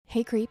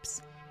Hey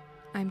creeps,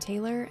 I'm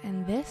Taylor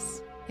and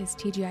this is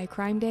TGI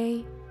Crime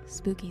Day,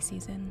 Spooky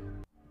Season.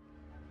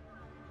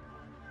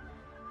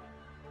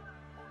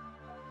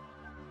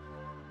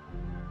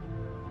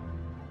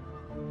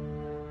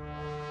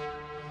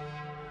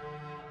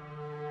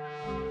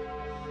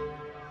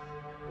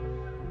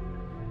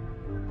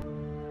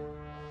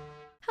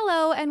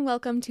 Hello and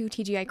welcome to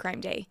TGI Crime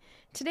Day.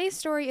 Today's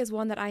story is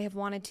one that I have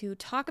wanted to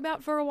talk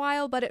about for a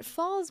while, but it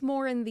falls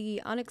more in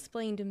the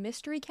unexplained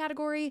mystery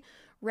category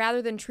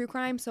rather than true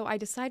crime, so I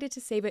decided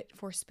to save it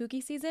for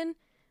spooky season.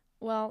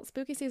 Well,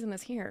 spooky season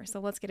is here, so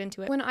let's get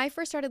into it. When I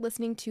first started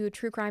listening to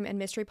true crime and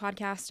mystery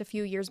podcasts a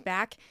few years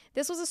back,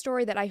 this was a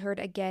story that I heard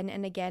again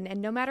and again,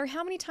 and no matter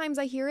how many times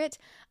I hear it,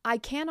 I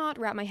cannot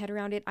wrap my head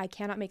around it, I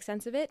cannot make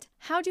sense of it.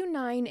 How do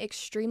 9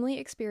 extremely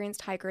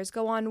experienced hikers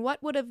go on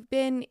what would have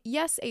been,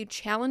 yes, a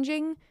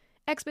challenging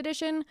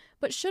expedition,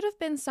 but should have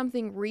been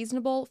something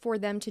reasonable for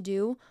them to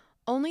do,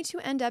 only to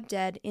end up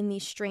dead in the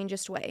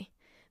strangest way?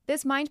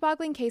 This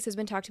mind-boggling case has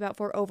been talked about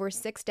for over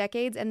 6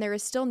 decades, and there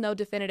is still no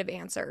definitive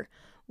answer.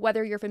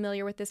 Whether you're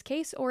familiar with this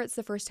case or it's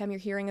the first time you're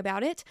hearing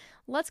about it,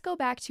 let's go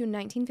back to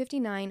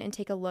 1959 and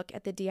take a look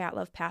at the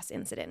Dyatlov Pass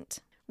incident.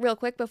 Real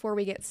quick before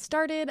we get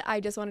started, I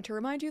just wanted to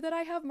remind you that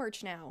I have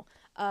merch now.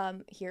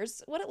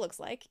 Here's what it looks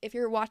like. If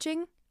you're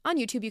watching on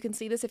YouTube, you can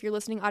see this. If you're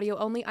listening audio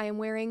only, I am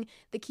wearing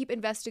the Keep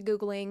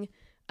Investi-Googling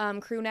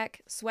crew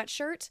neck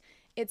sweatshirt.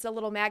 It's a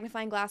little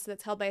magnifying glass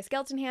that's held by a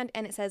skeleton hand,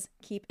 and it says,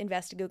 Keep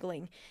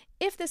Investi-Googling.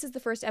 If this is the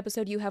first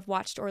episode you have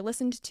watched or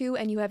listened to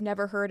and you have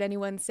never heard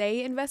anyone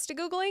say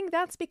Investi-Googling,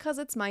 that's because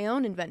it's my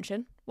own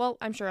invention. Well,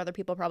 I'm sure other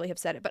people probably have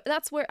said it, but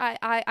that's where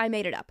I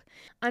made it up.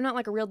 I'm not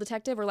like a real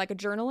detective or like a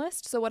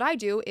journalist, so what I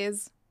do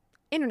is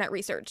internet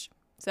research.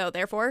 So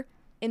therefore,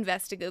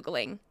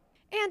 Investi-Googling.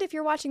 And if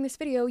you're watching this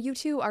video, you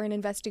too are an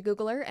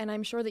Investi-Googler, and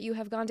I'm sure that you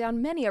have gone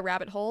down many a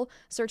rabbit hole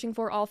searching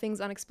for all things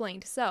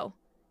unexplained. So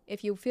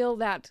if you feel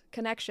that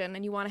connection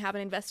and you want to have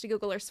an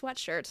Investi-Googler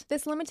sweatshirt,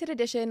 this limited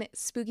edition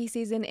spooky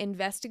season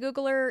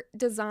Investi-Googler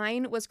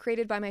design was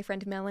created by my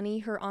friend Melanie.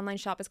 Her online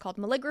shop is called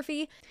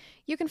Malligraphy.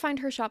 You can find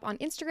her shop on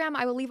Instagram.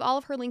 I will leave all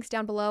of her links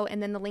down below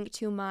and then the link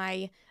to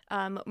my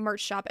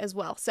merch shop as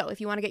well. So if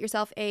you want to get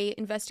yourself a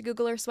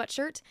Investi-Googler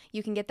sweatshirt,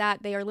 you can get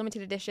that. They are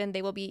limited edition.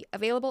 They will be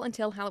available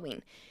until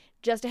Halloween.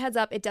 Just a heads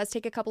up, it does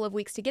take a couple of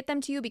weeks to get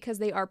them to you because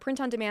they are print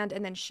on demand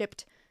and then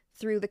shipped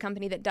through the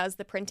company that does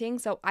the printing,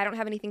 so I don't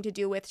have anything to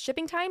do with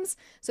shipping times,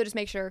 so just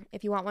make sure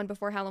if you want one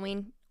before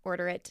Halloween,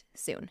 order it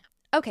soon.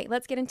 Okay,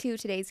 let's get into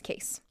today's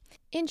case.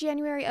 In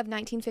January of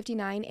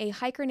 1959, a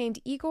hiker named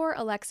Igor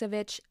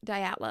Alexeyevich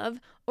Dyatlov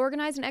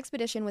organized an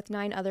expedition with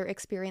 9 other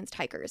experienced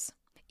hikers.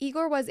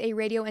 Igor was a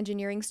radio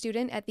engineering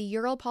student at the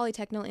Ural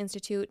Polytechnical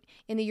Institute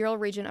in the Ural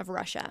region of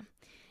Russia,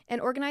 and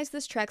organized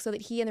this trek so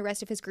that he and the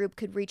rest of his group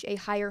could reach a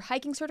higher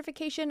hiking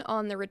certification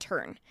on the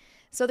return.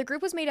 So the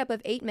group was made up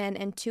of 8 men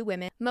and 2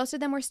 women. Most of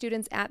them were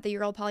students at the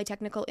Ural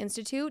Polytechnical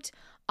Institute.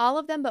 All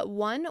of them but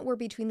one were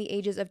between the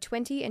ages of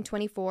 20 and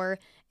 24,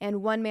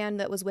 and one man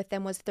that was with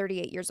them was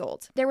 38 years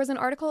old. There was an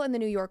article in the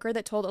New Yorker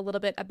that told a little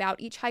bit about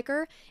each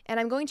hiker, and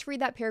I'm going to read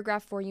that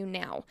paragraph for you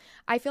now.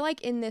 I feel like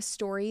in this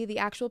story, the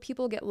actual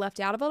people get left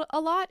out of it a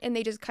lot, and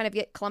they just kind of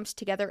get clumped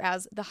together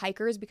as the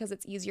hikers because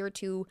it's easier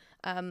to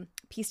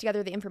piece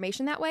together the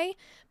information that way.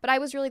 But I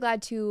was really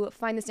glad to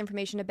find this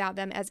information about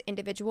them as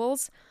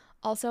individuals.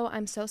 Also,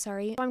 I'm so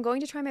sorry. I'm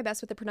going to try my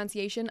best with the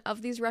pronunciation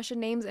of these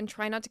Russian names and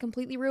try not to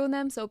completely ruin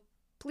them, so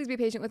please be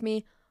patient with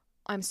me.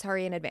 I'm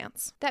sorry in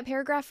advance. That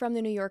paragraph from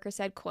the New Yorker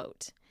said,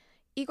 quote,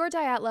 Igor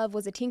Dyatlov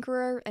was a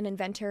tinkerer, an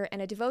inventor, and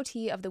a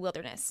devotee of the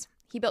wilderness.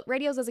 He built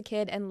radios as a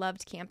kid and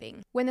loved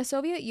camping. When the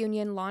Soviet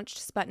Union launched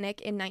Sputnik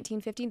in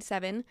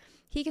 1957,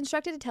 he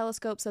constructed a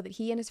telescope so that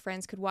he and his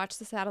friends could watch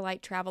the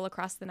satellite travel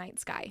across the night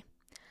sky.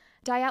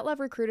 Dyatlov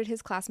recruited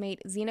his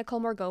classmate Zina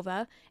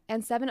Kolmogorova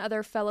and 7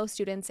 other fellow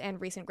students and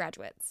recent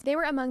graduates. They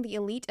were among the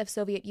elite of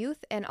Soviet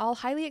youth and all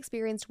highly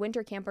experienced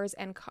winter campers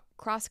and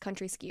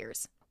cross-country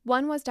skiers.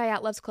 One was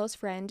Dyatlov's close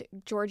friend,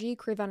 Georgy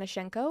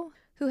Krivonishenko,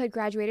 who had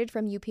graduated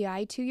from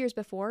UPI 2 years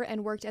before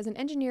and worked as an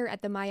engineer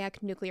at the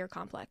Mayak nuclear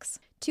complex.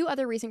 2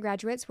 other recent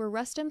graduates were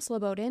Rustem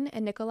Slobodin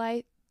and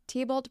Nikolai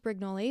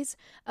Thibault-Brignoles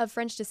of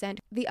French descent.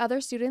 The other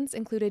students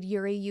included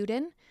Yuri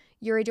Yudin,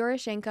 Yuri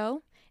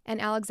Doroshenko, and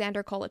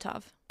Alexander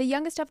Kolotov. The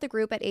youngest of the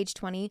group at age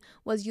 20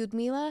 was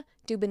Lyudmila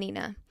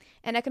Dubinina,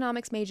 an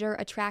economics major,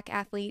 a track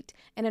athlete,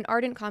 and an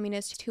ardent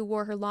communist who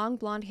wore her long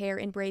blonde hair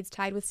in braids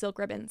tied with silk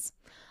ribbons.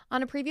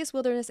 On a previous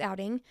wilderness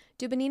outing,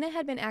 Dubinina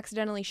had been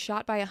accidentally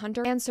shot by a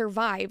hunter and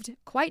survived,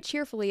 quite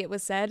cheerfully it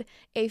was said,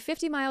 a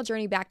 50-mile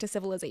journey back to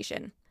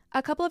civilization.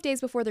 A couple of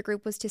days before the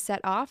group was to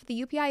set off,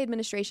 the UPI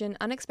administration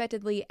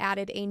unexpectedly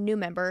added a new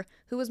member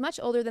who was much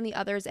older than the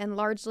others and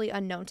largely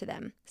unknown to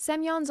them.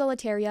 Semyon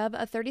Zolotaryov,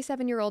 a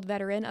 37-year-old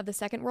veteran of the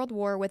Second World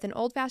War with an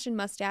old-fashioned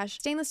mustache,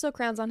 stainless steel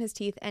crowns on his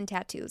teeth, and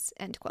tattoos,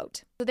 end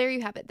quote. So there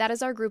you have it. That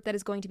is our group that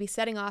is going to be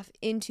setting off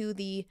into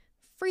the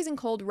freezing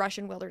cold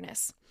Russian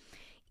wilderness.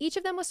 Each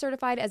of them was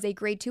certified as a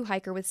grade 2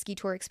 hiker with ski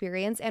tour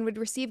experience and would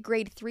receive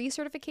grade 3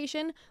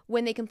 certification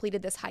when they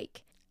completed this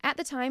hike. At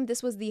the time,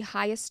 this was the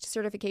highest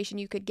certification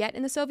you could get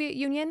in the Soviet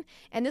Union,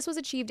 and this was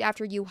achieved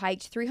after you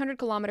hiked 300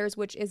 kilometers,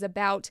 which is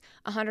about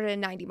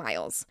 190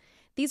 miles.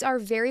 These are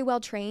very well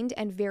trained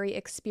and very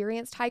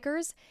experienced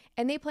hikers,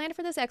 and they planned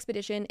for this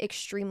expedition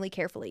extremely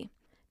carefully.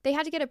 They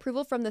had to get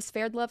approval from the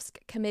Sverdlovsk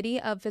Committee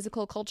of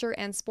Physical Culture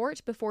and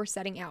Sport before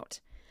setting out.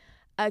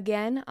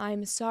 Again,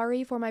 I'm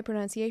sorry for my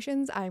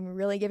pronunciations. I'm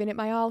really giving it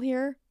my all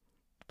here.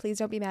 Please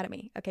don't be mad at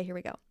me. Okay, here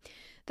we go.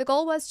 The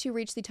goal was to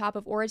reach the top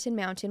of Oretin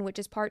Mountain, which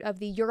is part of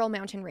the Ural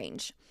mountain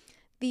range.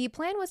 The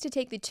plan was to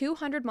take the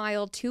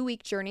 200-mile,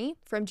 2-week journey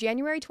from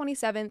January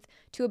 27th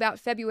to about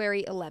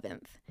February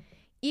 11th.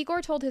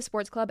 Igor told his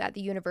sports club at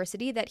the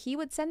university that he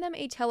would send them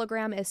a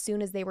telegram as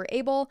soon as they were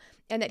able,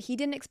 and that he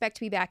didn't expect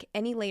to be back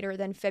any later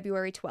than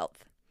February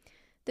 12th.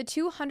 The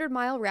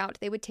 200-mile route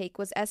they would take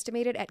was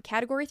estimated at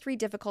Category 3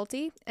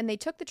 difficulty, and they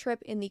took the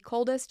trip in the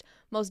coldest,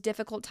 most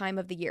difficult time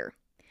of the year.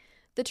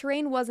 The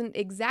terrain wasn't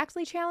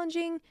exactly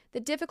challenging. The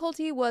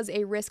difficulty was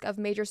a risk of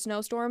major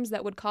snowstorms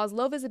that would cause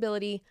low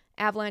visibility,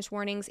 avalanche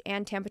warnings,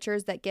 and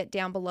temperatures that get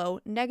down below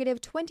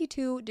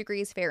 -22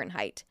 degrees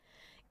Fahrenheit.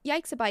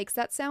 Yikes a bikes,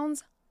 that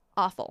sounds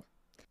awful.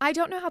 I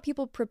don't know how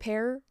people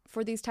prepare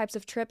for these types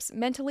of trips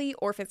mentally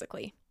or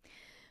physically.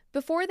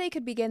 Before they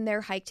could begin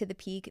their hike to the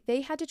peak, they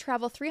had to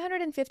travel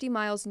 350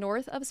 miles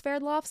north of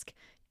Sverdlovsk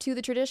to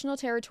the traditional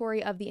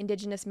territory of the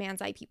indigenous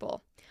Manzai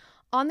people.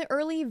 On the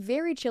early,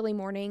 very chilly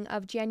morning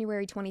of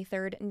January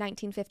 23,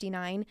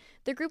 1959,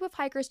 the group of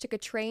hikers took a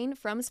train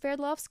from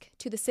Sverdlovsk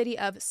to the city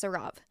of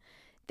Sarov.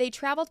 They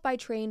traveled by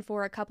train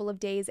for a couple of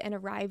days and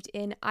arrived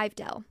in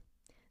Ivdel.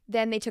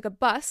 Then they took a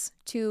bus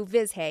to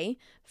Vizhay.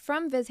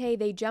 From Vizhay,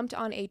 they jumped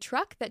on a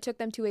truck that took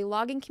them to a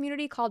logging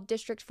community called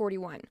District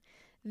 41.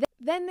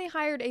 Then they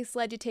hired a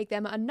sled to take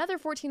them another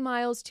 14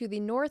 miles to the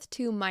north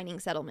to mining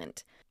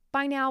settlement.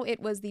 By now,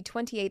 it was the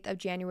 28th of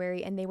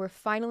January, and they were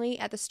finally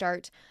at the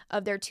start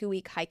of their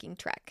 2-week hiking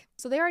trek.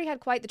 So they already had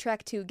quite the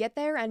trek to get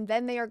there, and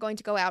then they are going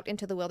to go out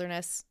into the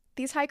wilderness.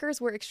 These hikers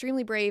were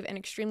extremely brave and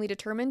extremely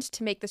determined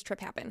to make this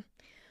trip happen.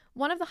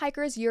 One of the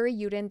hikers, Yuri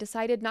Yudin,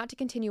 decided not to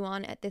continue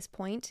on at this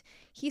point.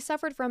 He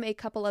suffered from a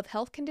couple of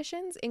health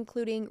conditions,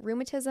 including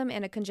rheumatism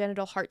and a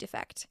congenital heart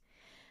defect.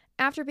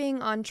 After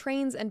being on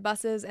trains and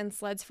buses and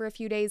sleds for a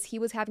few days, he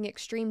was having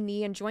extreme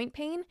knee and joint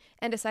pain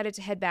and decided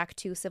to head back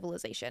to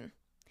civilization.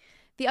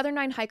 The other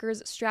 9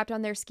 hikers strapped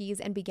on their skis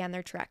and began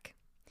their trek.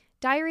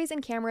 Diaries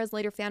and cameras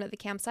later found at the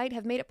campsite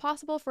have made it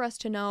possible for us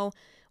to know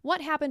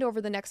what happened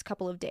over the next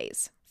couple of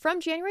days. From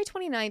January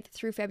 29th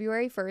through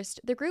February 1st,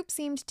 the group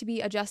seemed to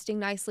be adjusting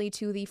nicely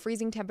to the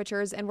freezing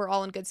temperatures and were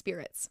all in good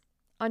spirits.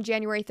 On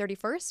January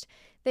 31st,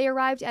 they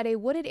arrived at a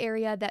wooded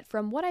area that,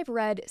 from what I've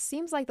read,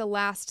 seems like the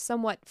last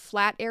somewhat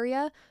flat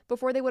area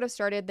before they would have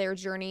started their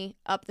journey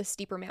up the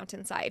steeper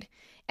mountainside.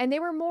 And they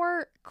were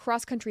more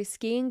cross-country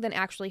skiing than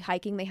actually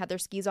hiking. They had their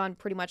skis on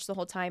pretty much the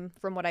whole time,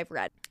 from what I've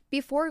read.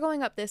 Before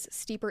going up this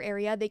steeper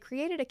area, they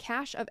created a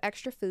cache of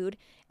extra food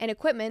and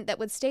equipment that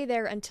would stay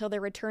there until their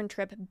return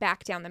trip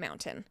back down the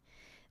mountain.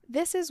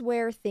 This is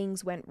where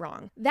things went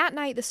wrong. That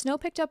night, the snow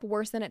picked up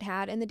worse than it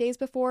had in the days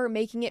before,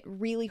 making it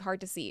really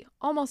hard to see,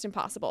 almost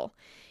impossible.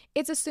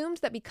 It's assumed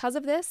that because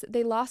of this,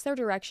 they lost their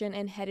direction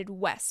and headed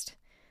west.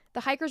 The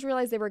hikers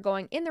realized they were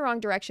going in the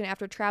wrong direction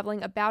after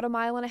traveling about 1.5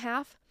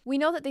 miles. We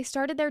know that they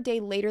started their day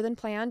later than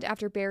planned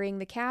after burying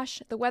the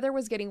cache. The weather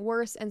was getting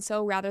worse, and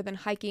so rather than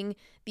hiking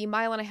the 1.5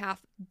 miles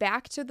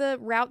back to the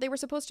route they were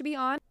supposed to be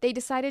on, they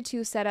decided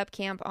to set up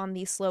camp on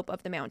the slope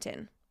of the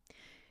mountain.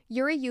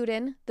 Yuri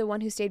Yudin, the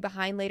one who stayed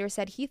behind, later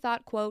said he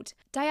thought, quote,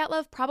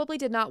 Dyatlov probably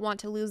did not want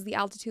to lose the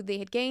altitude they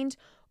had gained,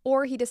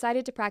 or he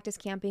decided to practice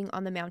camping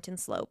on the mountain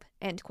slope,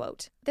 end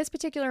quote. This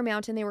particular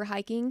mountain they were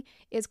hiking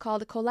is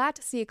called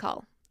Kholat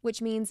Syakhl,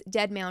 which means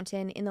dead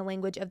mountain in the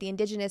language of the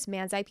indigenous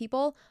Manzai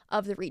people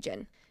of the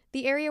region.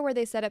 The area where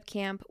they set up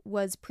camp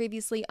was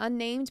previously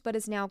unnamed but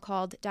is now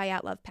called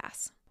Dyatlov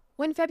Pass.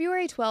 When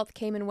February 12th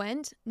came and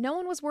went, no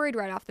one was worried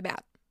right off the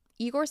bat.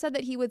 Igor said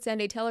that he would send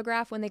a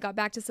telegraph when they got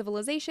back to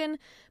civilization,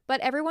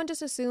 but everyone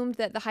just assumed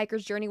that the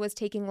hikers' journey was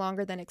taking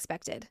longer than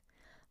expected.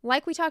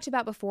 Like we talked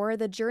about before,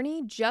 the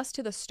journey just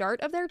to the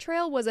start of their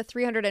trail was a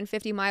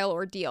 350-mile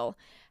ordeal.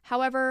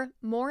 However,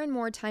 more and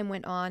more time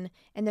went on,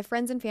 and the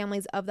friends and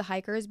families of the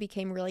hikers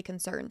became really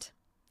concerned.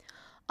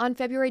 On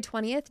February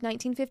 20th,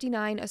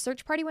 1959, a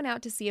search party went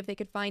out to see if they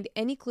could find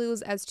any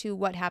clues as to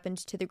what happened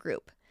to the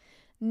group.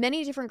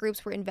 Many different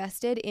groups were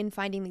invested in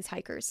finding these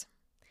hikers.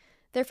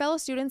 Their fellow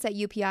students at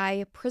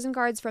UPI, prison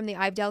guards from the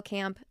Ivdel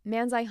camp,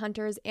 Manzai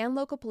hunters, and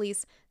local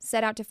police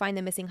set out to find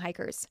the missing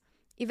hikers.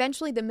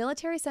 Eventually, the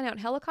military sent out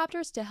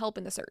helicopters to help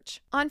in the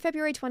search. On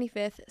February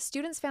 25th,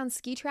 students found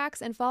ski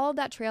tracks and followed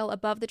that trail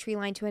above the tree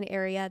line to an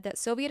area that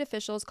Soviet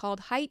officials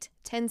called Height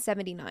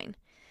 1079.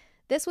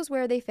 This was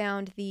where they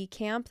found the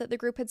camp that the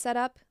group had set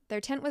up. Their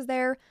tent was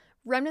there,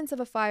 remnants of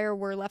a fire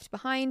were left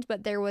behind,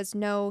 but there was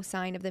no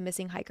sign of the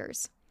missing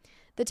hikers.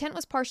 The tent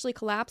was partially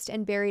collapsed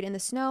and buried in the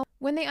snow.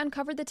 When they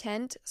uncovered the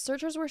tent,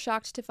 searchers were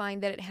shocked to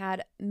find that it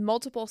had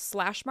multiple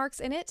slash marks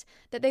in it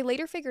that they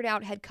later figured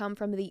out had come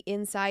from the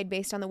inside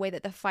based on the way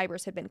that the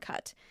fibers had been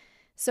cut.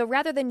 So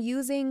rather than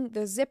using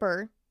the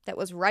zipper that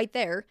was right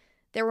there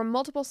were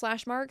multiple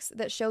slash marks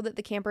that showed that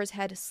the campers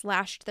had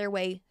slashed their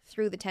way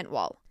through the tent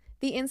wall.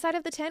 The inside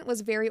of the tent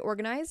was very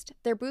organized.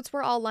 Their boots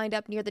were all lined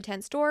up near the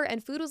tent's door,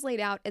 and food was laid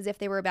out as if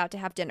they were about to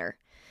have dinner.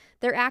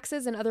 Their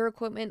axes and other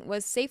equipment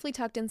was safely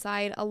tucked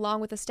inside,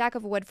 along with a stack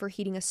of wood for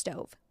heating a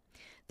stove.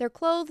 Their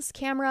clothes,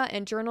 camera,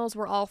 and journals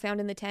were all found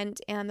in the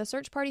tent, and the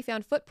search party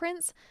found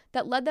footprints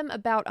that led them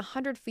about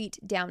 100 feet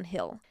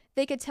downhill.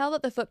 They could tell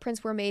that the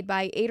footprints were made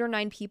by 8 or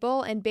 9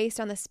 people, and based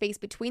on the space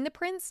between the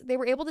prints, they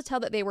were able to tell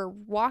that they were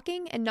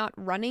walking and not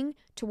running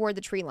toward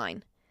the tree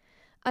line.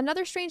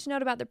 Another strange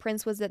note about the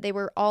prints was that they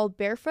were all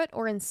barefoot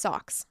or in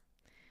socks.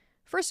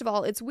 First of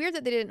all, it's weird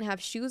that they didn't have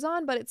shoes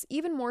on, but it's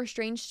even more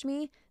strange to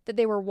me that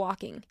they were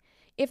walking.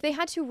 If they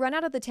had to run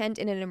out of the tent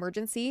in an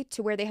emergency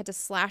to where they had to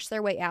slash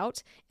their way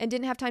out and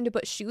didn't have time to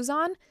put shoes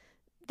on,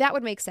 that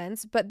would make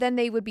sense, but then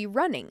they would be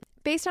running.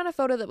 Based on a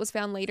photo that was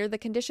found later, the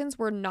conditions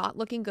were not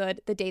looking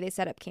good the day they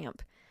set up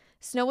camp.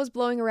 Snow was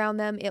blowing around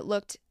them. It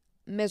looked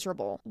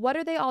miserable. What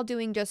are they all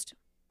doing just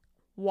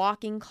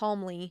walking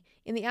calmly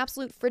in the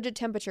absolute frigid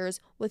temperatures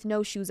with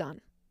no shoes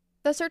on?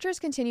 The searchers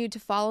continued to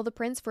follow the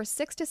prints for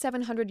 600 to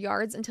 700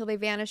 yards until they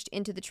vanished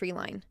into the tree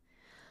line.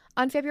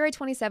 On February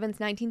 27,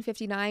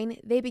 1959,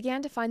 they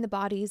began to find the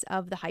bodies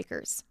of the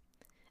hikers.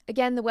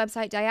 Again, the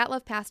website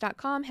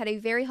dyatlovpass.com had a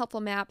very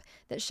helpful map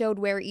that showed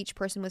where each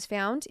person was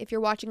found. If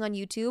you're watching on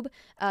YouTube,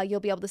 you'll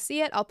be able to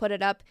see it. I'll put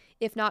it up.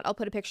 If not, I'll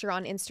put a picture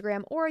on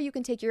Instagram, or you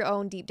can take your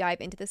own deep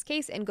dive into this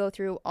case and go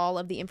through all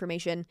of the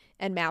information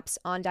and maps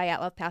on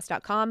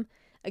dyatlovpass.com.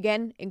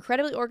 Again,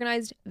 incredibly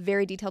organized,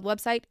 very detailed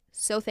website.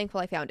 So thankful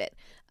I found it.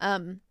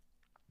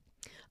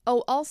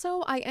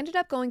 Also, I ended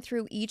up going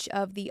through each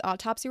of the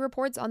autopsy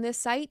reports on this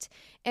site,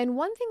 and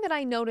one thing that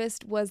I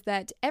noticed was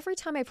that every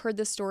time I've heard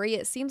this story,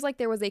 it seems like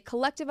there was a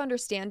collective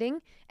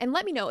understanding, and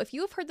let me know if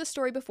you have heard this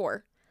story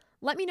before.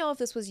 Let me know if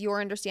this was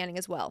your understanding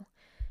as well.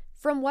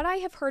 From what I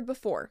have heard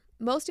before,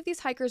 most of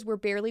these hikers were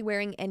barely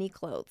wearing any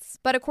clothes,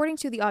 but according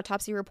to the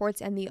autopsy reports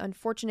and the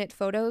unfortunate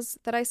photos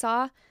that I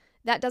saw,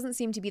 that doesn't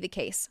seem to be the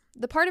case.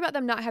 The part about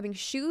them not having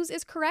shoes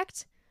is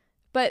correct,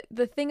 but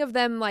the thing of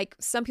them, like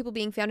some people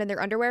being found in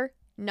their underwear,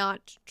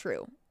 not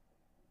true.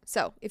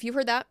 So, if you've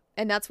heard that,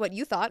 and that's what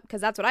you thought,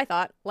 because that's what I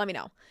thought, let me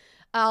know.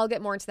 I'll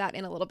get more into that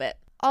in a little bit.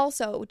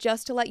 Also,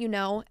 just to let you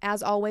know,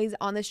 as always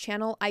on this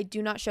channel, I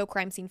do not show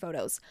crime scene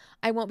photos.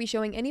 I won't be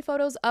showing any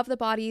photos of the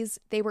bodies.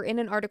 They were in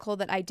an article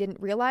that I didn't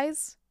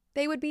realize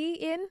they would be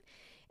in,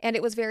 and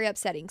it was very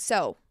upsetting.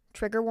 So,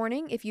 trigger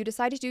warning, if you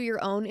decide to do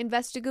your own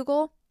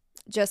Investi-Google,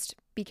 just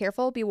be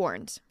careful, be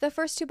warned. The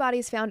first 2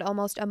 bodies found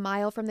almost a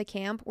mile from the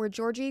camp were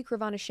Georgy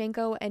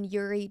Krivonishenko and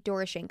Yuri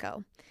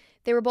Doroshenko.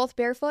 They were both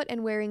barefoot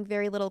and wearing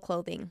very little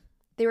clothing.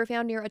 They were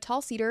found near a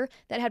tall cedar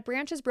that had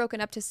branches broken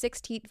up to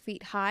 16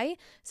 feet high,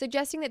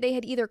 suggesting that they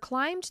had either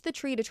climbed the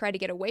tree to try to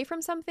get away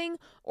from something,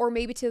 or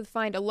maybe to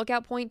find a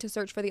lookout point to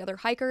search for the other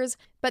hikers,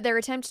 but their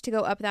attempt to go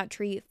up that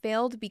tree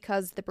failed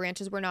because the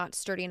branches were not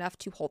sturdy enough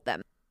to hold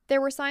them.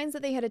 There were signs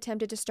that they had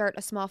attempted to start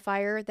a small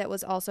fire that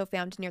was also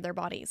found near their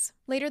bodies.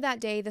 Later that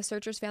day, the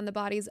searchers found the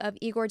bodies of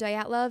Igor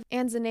Dyatlov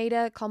and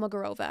Zenaida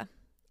Kolmogorova.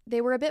 They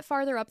were a bit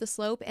farther up the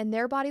slope, and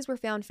their bodies were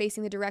found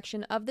facing the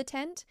direction of the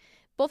tent.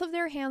 Both of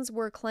their hands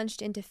were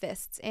clenched into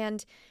fists,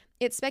 and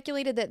it's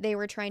speculated that they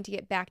were trying to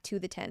get back to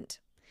the tent.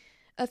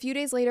 A few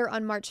days later,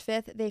 on March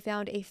 5th, they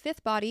found a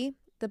 5th body,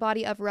 the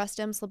body of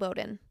Rustem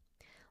Slobodin.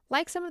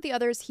 Like some of the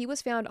others, he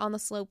was found on the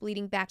slope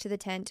leading back to the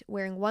tent,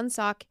 wearing 1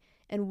 sock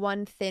and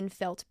 1 thin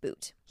felt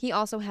boot. He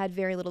also had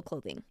very little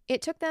clothing.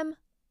 It took them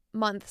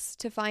months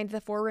to find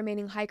the 4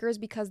 remaining hikers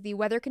because the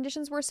weather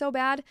conditions were so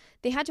bad,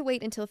 they had to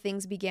wait until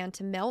things began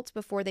to melt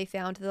before they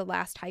found the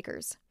last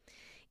hikers.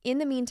 In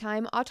the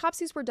meantime,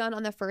 autopsies were done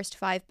on the first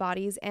 5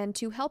 bodies, and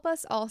to help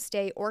us all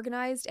stay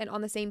organized and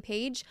on the same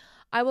page,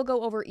 I will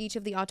go over each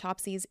of the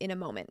autopsies in a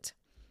moment.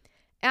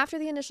 After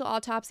the initial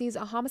autopsies,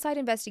 a homicide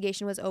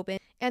investigation was opened,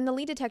 and the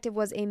lead detective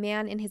was a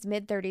man in his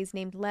mid-30s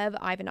named Lev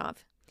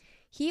Ivanov.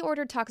 He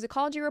ordered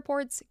toxicology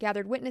reports,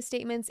 gathered witness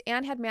statements,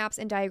 and had maps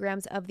and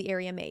diagrams of the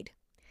area made.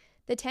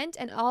 The tent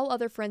and all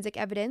other forensic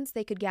evidence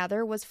they could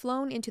gather was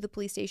flown into the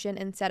police station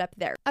and set up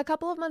there. A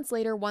couple of months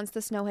later, once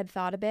the snow had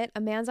thawed a bit, a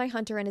Manzai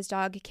hunter and his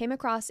dog came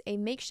across a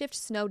makeshift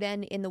snow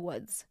den in the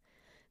woods.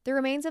 The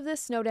remains of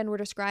this snow den were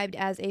described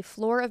as a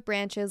floor of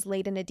branches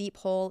laid in a deep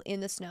hole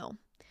in the snow.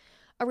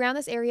 Around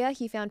this area,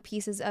 he found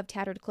pieces of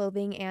tattered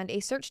clothing, and a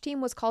search team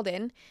was called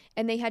in,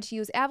 and they had to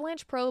use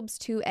avalanche probes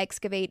to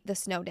excavate the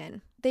snow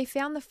den. They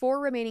found the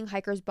 4 remaining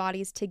hikers'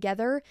 bodies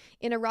together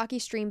in a rocky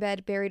stream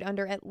bed buried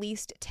under at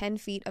least 10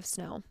 feet of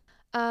snow.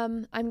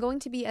 I'm going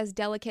to be as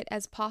delicate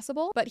as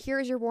possible, but here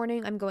is your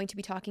warning. I'm going to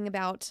be talking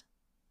about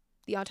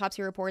the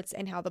autopsy reports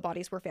and how the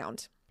bodies were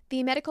found.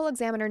 The medical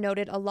examiner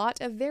noted a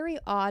lot of very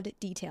odd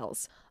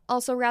details.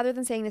 Also, rather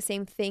than saying the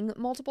same thing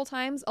multiple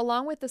times,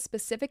 along with the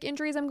specific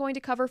injuries I'm going to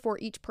cover for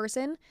each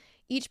person,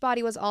 each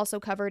body was also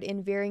covered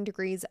in varying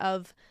degrees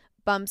of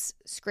bumps,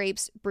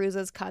 scrapes,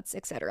 bruises, cuts,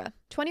 etc.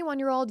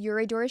 21-year-old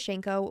Yuri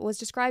Doroshenko was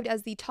described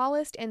as the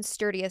tallest and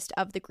sturdiest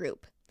of the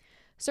group.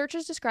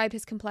 Searchers described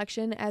his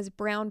complexion as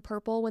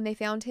brown-purple when they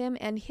found him,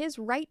 and his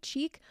right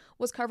cheek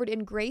was covered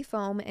in gray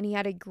foam and he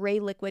had a gray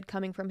liquid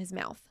coming from his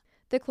mouth.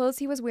 The clothes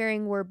he was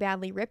wearing were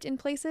badly ripped in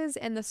places,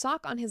 and the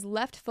sock on his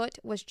left foot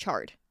was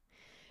charred.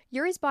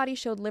 Yuri's body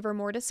showed livor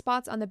mortis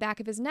spots on the back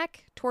of his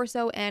neck,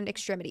 torso, and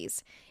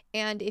extremities.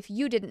 And if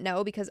you didn't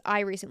know, because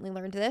I recently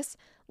learned this,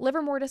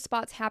 livor mortis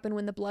spots happen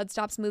when the blood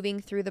stops moving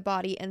through the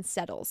body and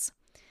settles.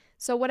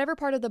 So whatever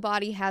part of the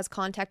body has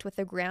contact with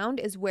the ground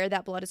is where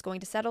that blood is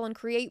going to settle and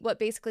create what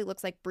basically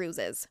looks like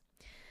bruises.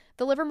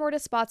 The livor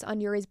mortis spots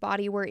on Yuri's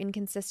body were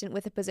inconsistent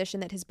with the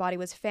position that his body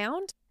was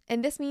found,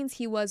 and this means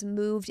he was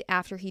moved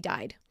after he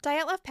died.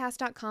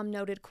 DyatlovPass.com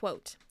noted,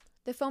 quote,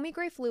 "The foamy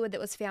gray fluid that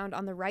was found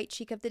on the right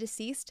cheek of the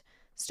deceased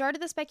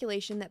started the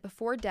speculation that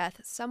before death,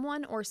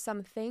 someone or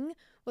something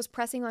was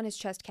pressing on his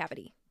chest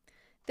cavity.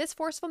 This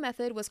forceful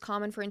method was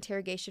common for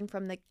interrogation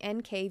from the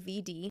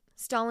NKVD,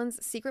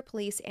 Stalin's secret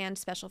police and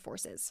special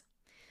forces.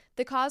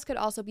 The cause could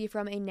also be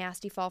from a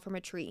nasty fall from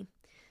a tree.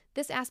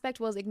 This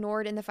aspect was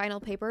ignored in the final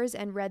papers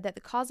and read that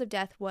the cause of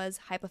death was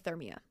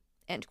hypothermia."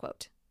 End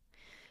quote.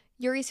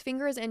 Yuri's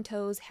fingers and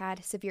toes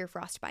had severe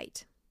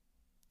frostbite.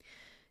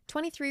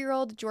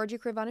 23-year-old Georgy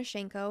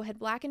Krivonishenko had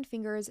blackened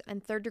fingers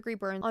and third-degree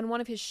burns on one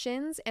of his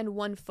shins and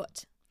one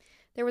foot.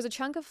 There was a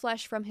chunk of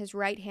flesh from his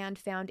right hand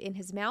found in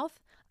his mouth.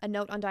 A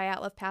note on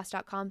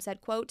DyatlovPass.com said,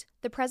 quote,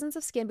 "The presence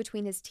of skin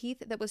between his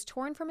teeth that was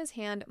torn from his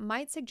hand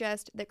might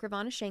suggest that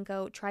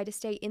Krivonishenko tried to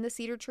stay in the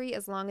cedar tree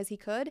as long as he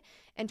could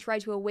and tried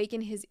to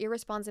awaken his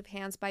irresponsive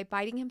hands by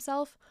biting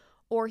himself,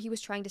 or he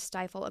was trying to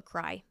stifle a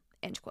cry."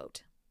 End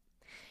quote.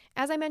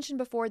 As I mentioned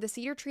before, the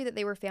cedar tree that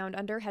they were found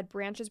under had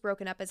branches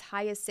broken up as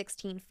high as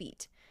 16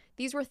 feet.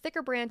 These were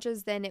thicker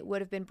branches than it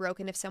would have been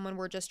broken if someone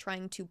were just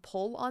trying to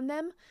pull on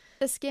them.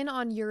 The skin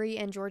on Yuri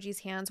and Georgie's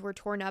hands were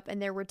torn up,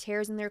 and there were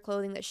tears in their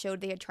clothing that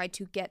showed they had tried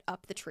to get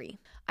up the tree.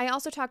 I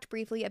also talked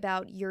briefly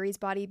about Yuri's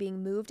body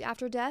being moved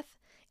after death,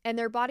 and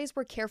their bodies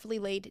were carefully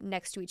laid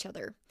next to each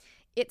other.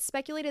 It's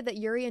speculated that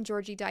Yuri and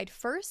Georgie died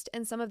first,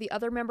 and some of the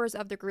other members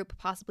of the group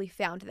possibly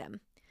found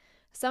them.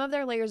 Some of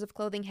their layers of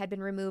clothing had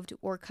been removed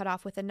or cut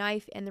off with a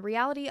knife, and the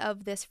reality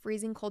of this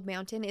freezing cold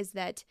mountain is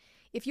that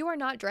if you are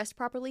not dressed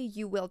properly,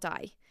 you will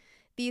die.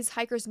 These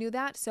hikers knew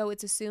that, so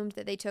it's assumed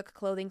that they took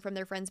clothing from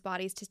their friends'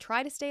 bodies to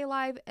try to stay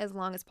alive as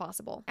long as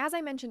possible. As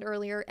I mentioned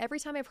earlier, every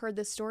time I've heard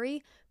this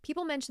story,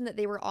 people mention that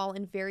they were all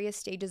in various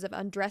stages of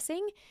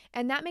undressing,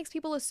 and that makes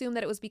people assume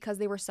that it was because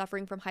they were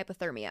suffering from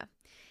hypothermia.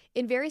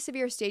 In very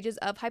severe stages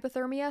of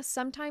hypothermia,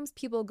 sometimes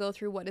people go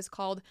through what is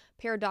called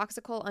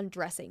paradoxical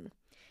undressing.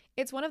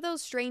 It's one of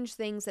those strange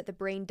things that the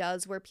brain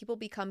does where people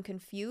become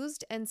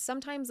confused, and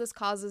sometimes this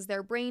causes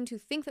their brain to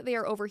think that they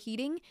are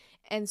overheating,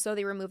 and so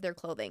they remove their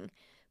clothing.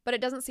 But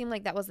it doesn't seem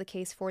like that was the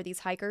case for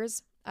these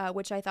hikers,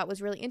 which I thought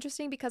was really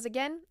interesting because,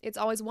 again, it's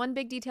always one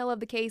big detail of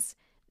the case.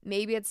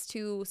 Maybe it's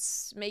to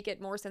make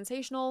it more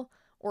sensational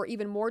or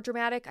even more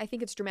dramatic. I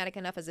think it's dramatic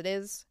enough as it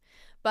is.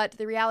 But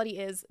the reality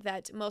is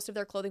that most of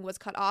their clothing was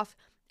cut off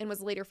and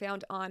was later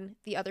found on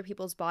the other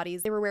people's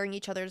bodies. They were wearing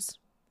each other's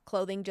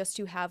clothing just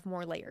to have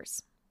more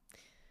layers.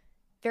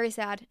 Very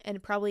sad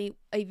and probably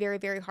a very,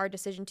 very hard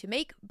decision to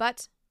make,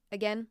 but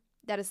again,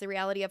 that is the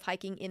reality of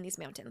hiking in these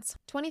mountains.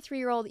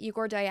 23-year-old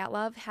Igor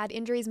Dyatlov had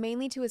injuries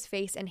mainly to his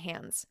face and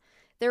hands.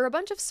 There were a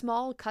bunch of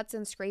small cuts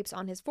and scrapes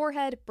on his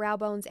forehead, brow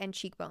bones, and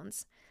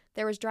cheekbones.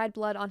 There was dried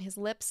blood on his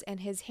lips,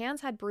 and his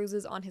hands had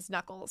bruises on his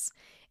knuckles.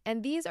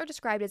 And these are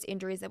described as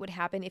injuries that would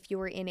happen if you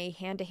were in a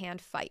hand-to-hand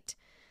fight.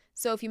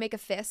 So if you make a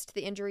fist,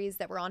 the injuries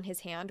that were on his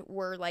hand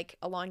were like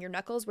along your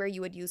knuckles where you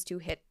would use to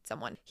hit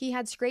someone. He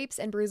had scrapes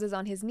and bruises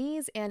on his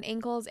knees and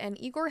ankles,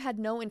 and Igor had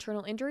no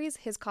internal injuries.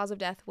 His cause of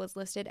death was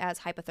listed as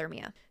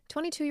hypothermia.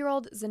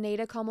 22-year-old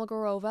Zenaida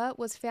Kolmogorova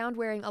was found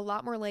wearing a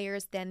lot more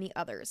layers than the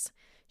others.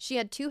 She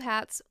had 2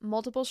 hats,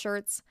 multiple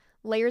shirts,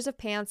 layers of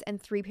pants,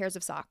 and 3 pairs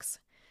of socks.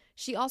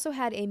 She also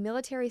had a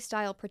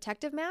military-style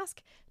protective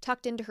mask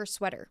tucked into her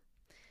sweater.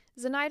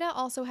 Zenaida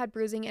also had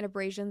bruising and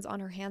abrasions on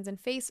her hands and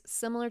face,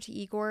 similar to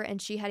Igor,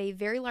 and she had a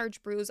very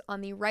large bruise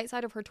on the right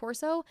side of her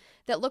torso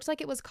that looked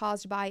like it was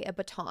caused by a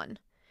baton.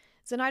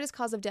 Zenaida's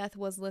cause of death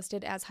was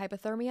listed as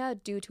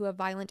hypothermia due to a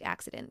violent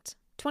accident.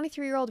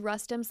 23-year-old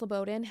Rustem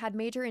Slobodin had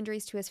major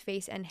injuries to his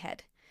face and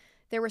head.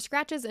 There were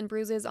scratches and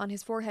bruises on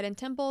his forehead and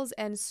temples,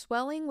 and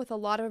swelling with a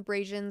lot of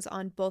abrasions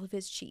on both of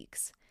his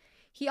cheeks.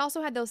 He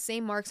also had those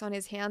same marks on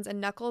his hands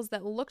and knuckles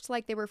that looked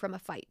like they were from a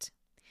fight.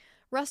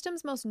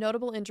 Rustem's most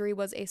notable injury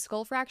was a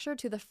skull fracture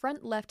to the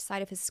front left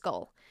side of his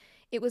skull.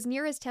 It was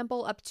near his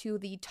temple up to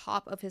the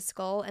top of his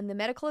skull, and the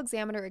medical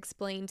examiner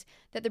explained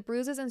that the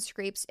bruises and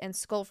scrapes and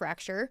skull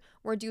fracture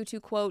were due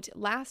to, quote,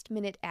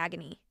 last-minute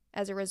agony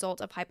as a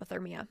result of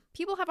hypothermia.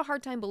 People have a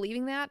hard time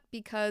believing that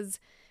because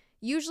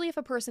usually if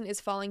a person is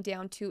falling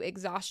down to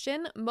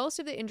exhaustion, most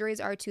of the injuries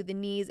are to the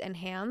knees and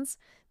hands.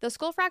 The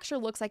skull fracture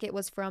looks like it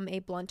was from a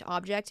blunt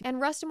object,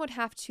 and Rustem would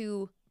have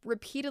to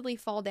repeatedly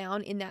fall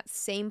down in that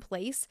same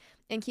place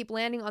and keep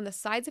landing on the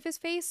sides of his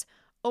face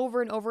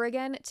over and over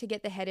again to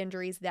get the head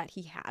injuries that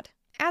he had.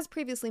 As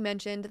previously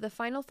mentioned, the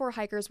final 4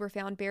 hikers were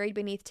found buried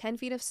beneath 10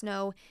 feet of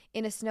snow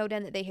in a snow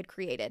den that they had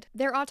created.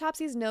 Their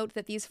autopsies note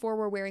that these 4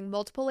 were wearing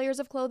multiple layers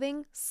of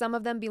clothing, some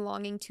of them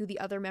belonging to the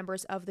other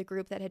members of the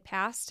group that had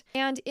passed.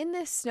 And in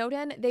this snow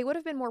den, they would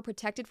have been more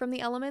protected from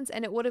the elements,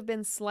 and it would have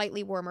been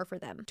slightly warmer for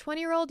them.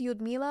 20-year-old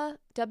Lyudmila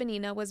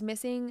Dubanina was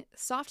missing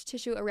soft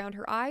tissue around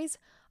her eyes,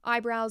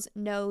 eyebrows,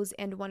 nose,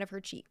 and one of her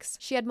cheeks.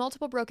 She had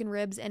multiple broken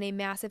ribs and a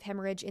massive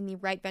hemorrhage in the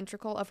right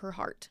ventricle of her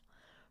heart.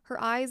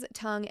 Her eyes,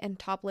 tongue, and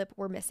top lip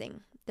were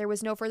missing. There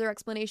was no further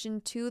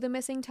explanation to the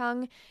missing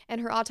tongue,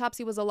 and her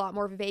autopsy was a lot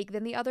more vague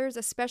than the others,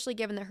 especially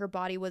given that her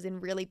body was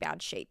in really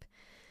bad shape.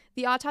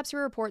 The autopsy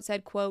report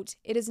said, quote,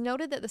 "It is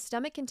noted that the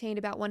stomach contained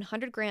about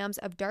 100 grams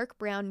of dark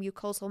brown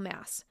mucosal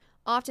mass,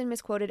 often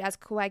misquoted as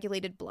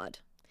coagulated blood.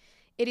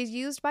 It is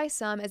used by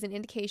some as an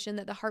indication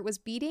that the heart was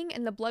beating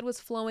and the blood was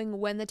flowing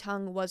when the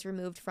tongue was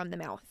removed from the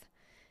mouth.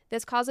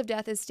 This cause of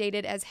death is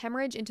stated as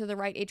hemorrhage into the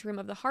right atrium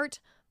of the heart,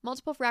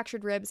 multiple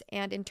fractured ribs,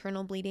 and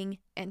internal bleeding,"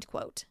 end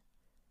quote.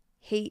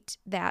 Hate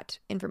that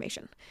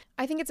information.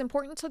 I think it's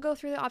important to go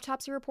through the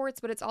autopsy reports,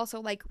 but it's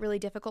also really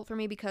difficult for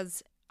me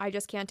because I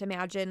just can't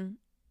imagine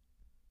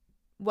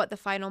what the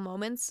final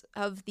moments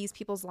of these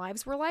people's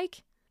lives were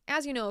like.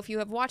 As you know, if you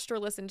have watched or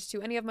listened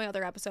to any of my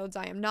other episodes,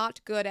 I am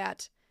not good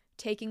at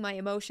taking my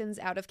emotions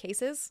out of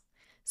cases,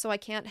 so I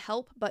can't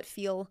help but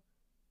feel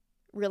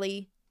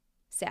really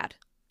sad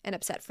and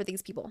upset for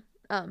these people.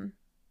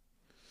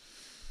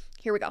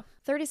 Here we go.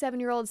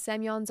 37-year-old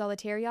Semyon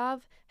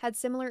Zolotaryov had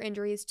similar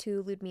injuries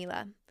to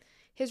Lyudmila.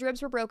 His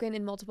ribs were broken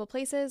in multiple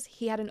places,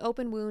 he had an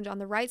open wound on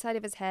the right side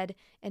of his head,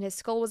 and his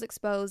skull was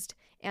exposed,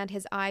 and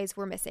his eyes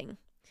were missing.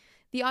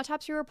 The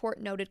autopsy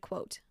report noted,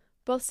 quote,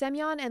 "Both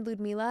Semyon and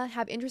Lyudmila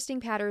have interesting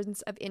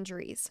patterns of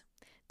injuries.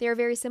 They are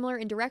very similar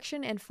in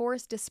direction and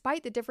force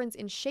despite the difference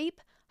in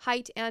shape,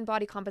 height, and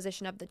body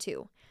composition of the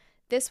two.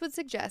 This would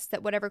suggest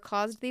that whatever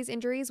caused these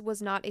injuries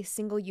was not a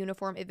single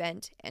uniform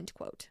event," end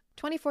quote.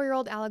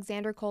 24-year-old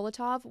Alexander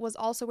Kolatov was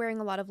also wearing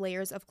a lot of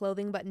layers of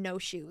clothing but no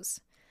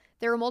shoes.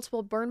 There were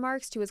multiple burn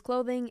marks to his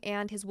clothing,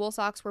 and his wool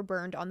socks were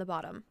burned on the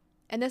bottom.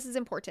 And this is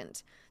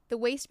important. The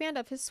waistband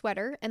of his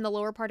sweater and the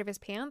lower part of his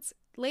pants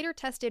later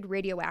tested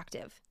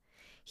radioactive.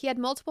 He had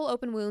multiple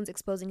open wounds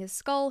exposing his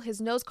skull,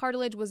 his nose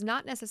cartilage was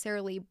not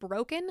necessarily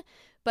broken,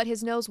 but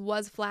his nose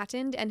was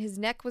flattened, and his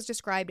neck was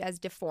described as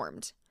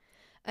deformed.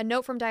 A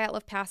note from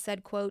Dyatlov Pass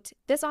said, quote,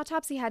 "This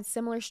autopsy had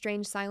similar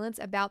strange silence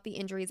about the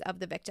injuries of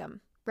the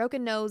victim.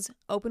 Broken nose,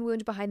 open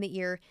wound behind the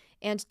ear,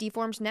 and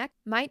deformed neck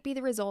might be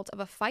the result of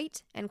a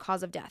fight and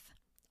cause of death.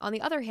 On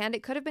the other hand,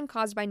 it could have been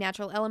caused by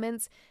natural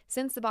elements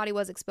since the body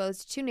was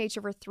exposed to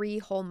nature for 3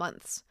 whole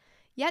months.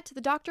 Yet,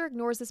 the doctor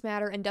ignores this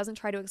matter and doesn't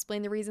try to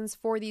explain the reasons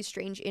for these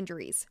strange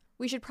injuries.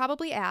 We should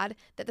probably add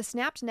that the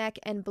snapped neck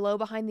and blow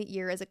behind the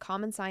ear is a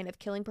common sign of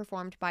killing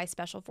performed by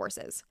special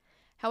forces.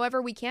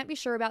 However, we can't be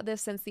sure about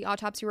this since the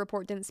autopsy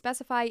report didn't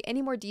specify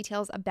any more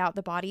details about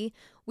the body.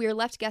 We are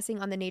left guessing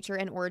on the nature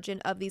and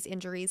origin of these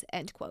injuries,"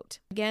 end quote.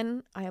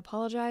 Again, I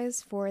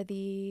apologize for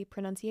the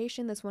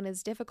pronunciation. This one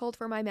is difficult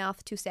for my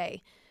mouth to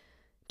say.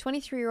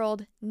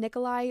 23-year-old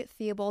Nikolai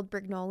Theobald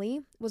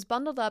Brignoli was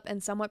bundled up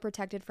and somewhat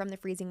protected from the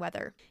freezing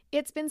weather.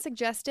 It's been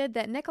suggested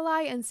that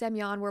Nikolai and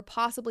Semyon were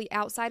possibly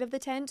outside of the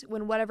tent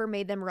when whatever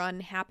made them run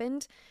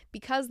happened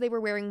because they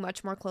were wearing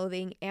much more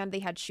clothing and they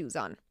had shoes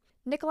on.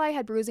 Nikolai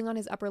had bruising on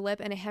his upper lip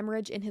and a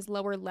hemorrhage in his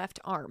lower left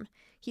arm.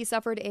 He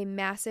suffered a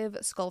massive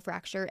skull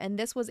fracture, and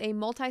this was a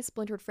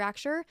multi-splintered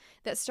fracture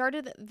that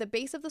started at the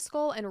base of the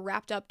skull and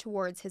wrapped up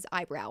towards his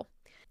eyebrow.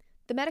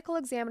 The medical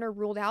examiner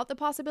ruled out the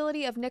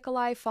possibility of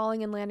Nikolai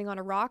falling and landing on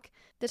a rock.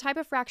 The type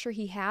of fracture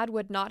he had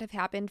would not have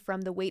happened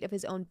from the weight of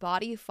his own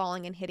body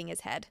falling and hitting his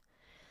head.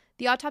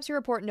 The autopsy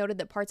report noted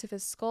that parts of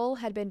his skull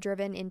had been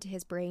driven into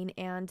his brain,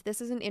 and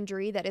this is an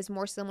injury that is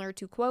more similar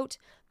to, quote,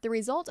 "the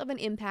result of an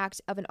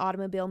impact of an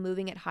automobile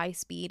moving at high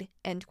speed,"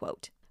 end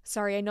quote.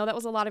 Sorry, I know that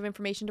was a lot of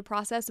information to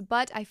process,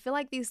 but I feel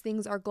like these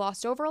things are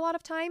glossed over a lot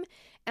of time,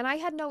 and I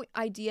had no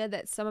idea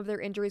that some of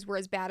their injuries were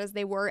as bad as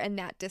they were and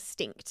that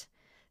distinct.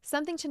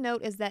 Something to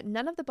note is that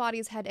none of the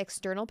bodies had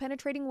external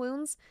penetrating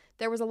wounds.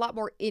 There was a lot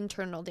more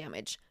internal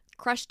damage,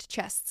 crushed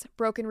chests,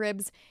 broken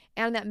ribs,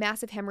 and that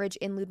massive hemorrhage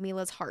in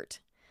Lyudmila's heart.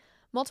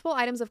 Multiple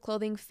items of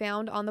clothing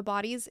found on the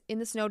bodies in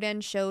the snow den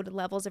showed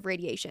levels of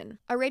radiation.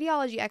 A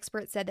radiology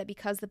expert said that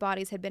because the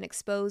bodies had been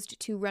exposed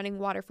to running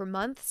water for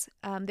months,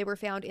 they were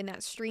found in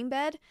that stream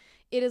bed,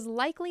 it is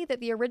likely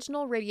that the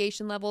original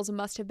radiation levels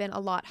must have been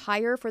a lot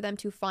higher for them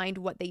to find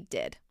what they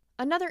did.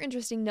 Another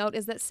interesting note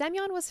is that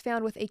Semyon was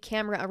found with a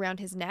camera around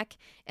his neck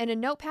and a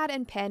notepad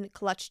and pen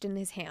clutched in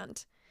his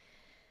hand.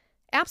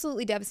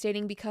 Absolutely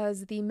devastating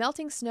because the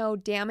melting snow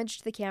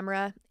damaged the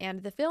camera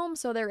and the film,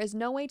 so there is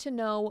no way to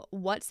know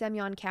what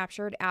Semyon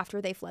captured after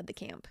they fled the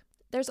camp.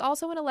 There's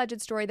also an alleged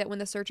story that when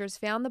the searchers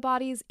found the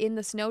bodies in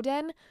the snow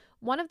den,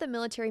 one of the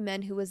military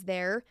men who was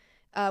there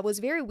was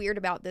very weird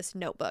about this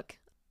notebook.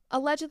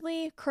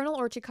 Allegedly, Colonel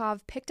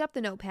Orchikov picked up the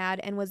notepad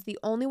and was the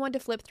only one to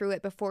flip through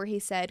it before he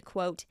said,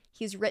 quote,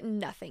 "He's written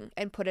nothing,"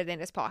 and put it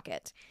in his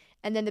pocket.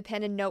 And then the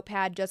pen and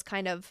notepad just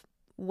kind of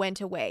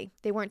went away.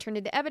 They weren't turned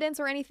into evidence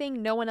or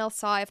anything. No one else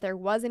saw if there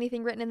was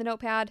anything written in the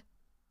notepad.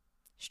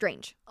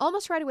 Strange.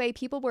 Almost right away,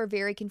 people were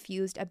very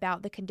confused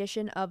about the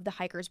condition of the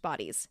hikers'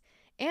 bodies,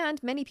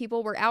 and many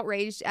people were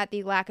outraged at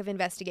the lack of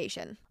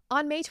investigation.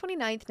 On May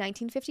 29,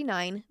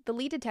 1959, the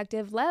lead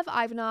detective Lev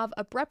Ivanov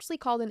abruptly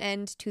called an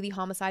end to the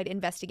homicide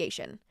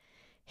investigation.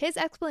 His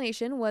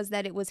explanation was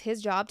that it was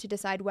his job to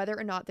decide whether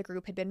or not the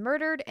group had been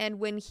murdered, and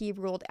when he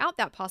ruled out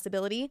that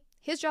possibility,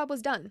 his job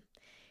was done.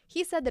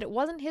 He said that it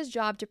wasn't his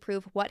job to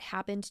prove what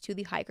happened to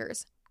the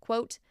hikers.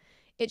 Quote,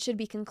 "It should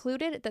be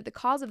concluded that the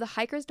cause of the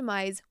hikers'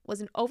 demise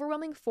was an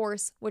overwhelming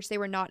force which they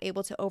were not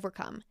able to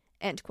overcome."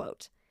 End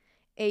quote.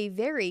 A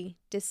very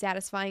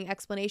dissatisfying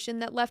explanation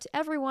that left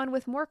everyone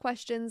with more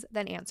questions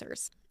than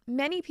answers.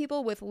 Many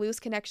people with loose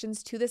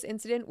connections to this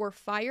incident were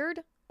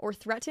fired or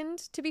threatened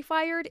to be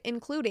fired,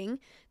 including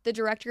the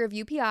director of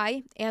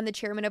UPI and the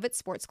chairman of its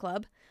sports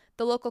club,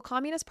 the local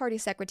Communist Party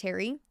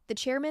secretary, the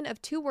chairman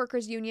of 2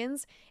 workers'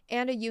 unions,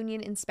 and a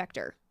union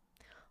inspector.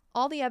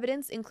 All the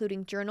evidence,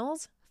 including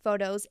journals,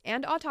 photos,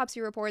 and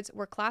autopsy reports,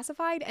 were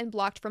classified and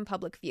blocked from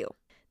public view.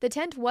 The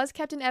tent was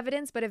kept in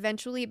evidence, but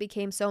eventually it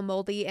became so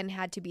moldy and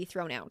had to be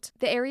thrown out.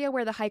 The area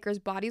where the hikers'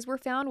 bodies were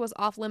found was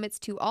off limits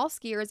to all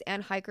skiers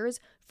and hikers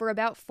for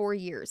about 4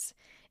 years.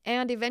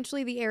 And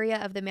eventually the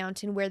area of the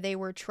mountain where they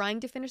were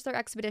trying to finish their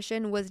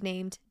expedition was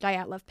named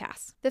Dyatlov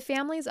Pass. The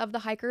families of the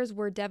hikers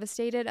were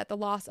devastated at the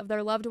loss of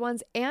their loved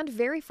ones and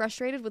very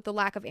frustrated with the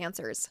lack of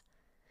answers.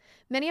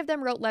 Many of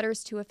them wrote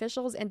letters to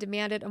officials and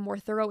demanded a more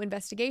thorough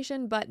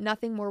investigation, but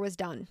nothing more was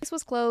done. This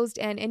was closed,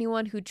 and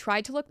anyone who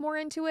tried to look more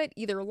into it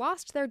either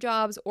lost their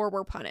jobs or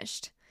were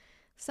punished.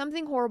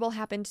 Something horrible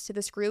happened to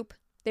this group.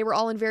 They were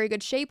all in very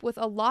good shape with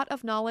a lot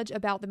of knowledge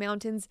about the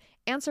mountains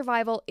and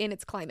survival in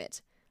its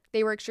climate.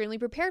 They were extremely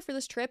prepared for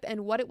this trip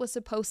and what it was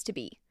supposed to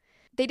be.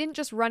 They didn't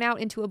just run out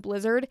into a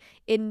blizzard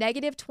in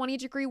negative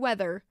 20-degree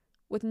weather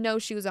with no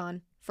shoes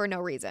on for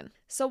no reason.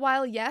 So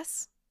while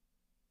yes,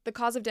 the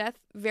cause of death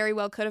very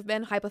well could have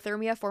been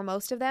hypothermia for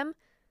most of them,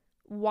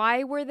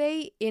 why were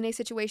they in a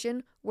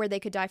situation where they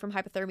could die from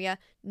hypothermia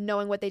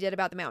knowing what they did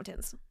about the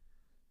mountains?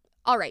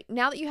 All right,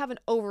 now that you have an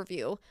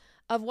overview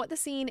of what the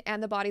scene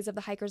and the bodies of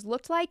the hikers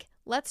looked like,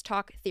 let's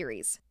talk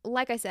theories.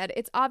 Like I said,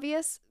 it's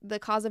obvious the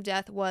cause of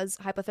death was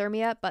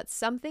hypothermia, but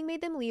something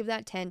made them leave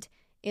that tent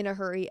in a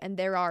hurry, and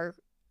there are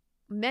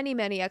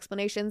many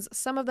explanations,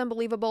 some of them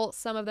believable,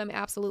 some of them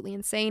absolutely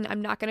insane.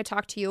 I'm not going to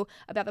talk to you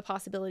about the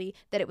possibility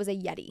that it was a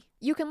Yeti.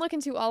 You can look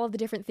into all of the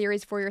different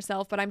theories for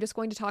yourself, but I'm just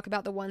going to talk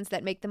about the ones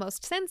that make the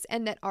most sense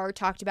and that are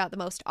talked about the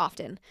most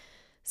often.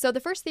 So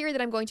the first theory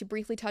that I'm going to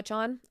briefly touch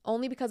on,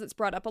 only because it's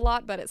brought up a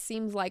lot, but it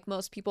seems like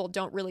most people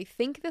don't really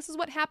think this is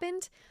what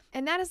happened,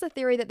 and that is the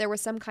theory that there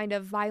was some kind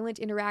of violent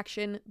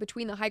interaction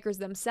between the hikers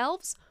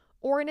themselves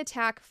or an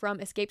attack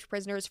from escaped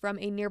prisoners from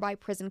a nearby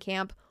prison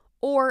camp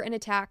or an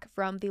attack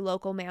from the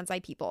local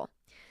Manzai people.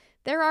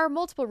 There are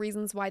multiple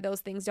reasons why those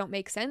things don't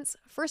make sense.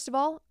 First of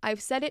all, I've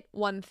said it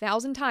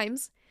 1,000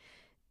 times.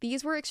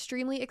 These were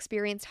extremely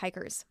experienced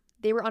hikers.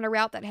 They were on a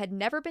route that had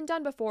never been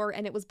done before,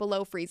 and it was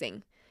below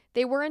freezing.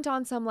 They weren't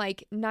on some,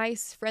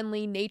 nice,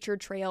 friendly nature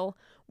trail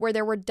where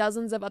there were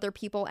dozens of other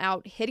people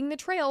out hitting the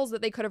trails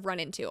that they could have run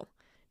into.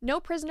 No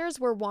prisoners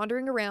were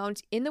wandering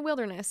around in the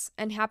wilderness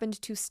and happened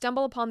to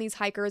stumble upon these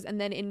hikers and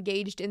then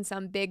engaged in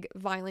some big,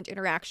 violent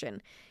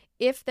interaction.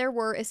 If there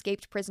were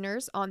escaped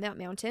prisoners on that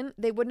mountain,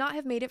 they would not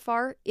have made it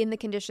far in the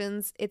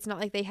conditions. It's not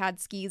like they had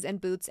skis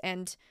and boots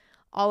and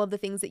all of the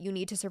things that you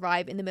need to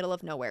survive in the middle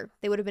of nowhere.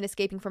 They would have been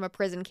escaping from a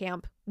prison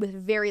camp with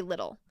very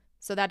little,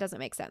 so that doesn't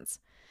make sense.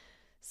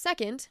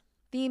 Second,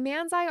 the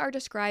Manzai are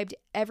described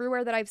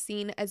everywhere that I've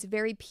seen as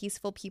very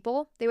peaceful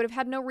people. They would have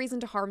had no reason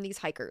to harm these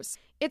hikers.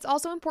 It's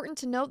also important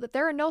to note that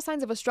there are no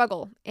signs of a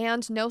struggle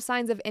and no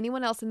signs of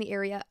anyone else in the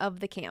area of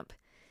the camp.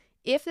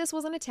 If this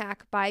was an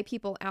attack by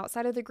people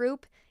outside of the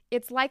group,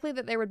 it's likely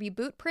that there would be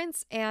boot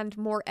prints and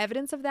more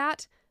evidence of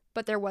that,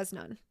 but there was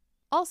none.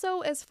 Also,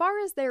 as far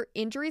as their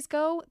injuries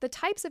go, the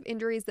types of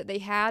injuries that they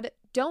had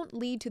don't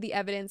lead to the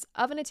evidence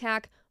of an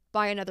attack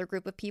by another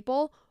group of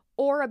people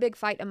or a big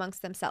fight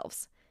amongst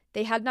themselves.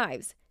 They had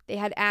knives, they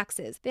had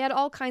axes, they had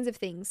all kinds of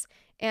things,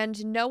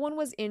 and no one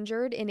was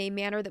injured in a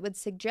manner that would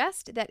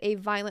suggest that a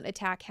violent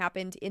attack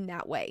happened in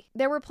that way.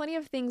 There were plenty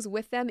of things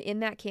with them in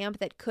that camp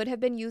that could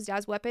have been used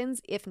as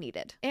weapons if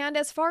needed. And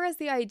as far as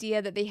the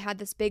idea that they had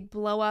this big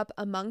blow up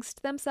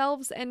amongst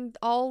themselves and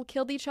all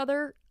killed each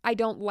other, I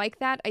don't like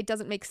that. It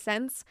doesn't make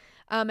sense.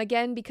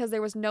 Again, because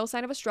there was no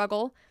sign of a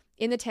struggle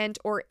in the tent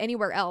or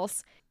anywhere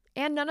else.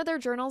 And none of their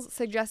journals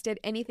suggested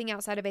anything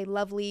outside of a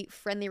lovely,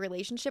 friendly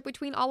relationship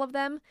between all of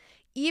them.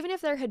 Even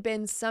if there had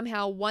been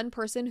somehow one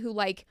person who,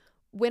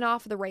 went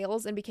off the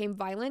rails and became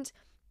violent,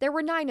 there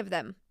were 9 of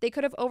them. They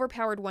could have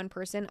overpowered one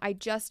person. I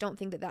just don't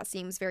think that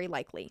seems very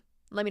likely.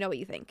 Let me know what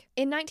you think.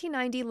 In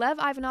 1990, Lev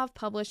Ivanov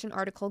published an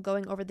article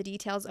going over the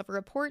details of a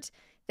report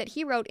that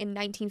he wrote in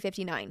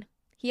 1959.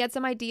 He had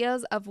some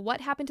ideas of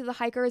what happened to the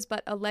hikers,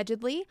 but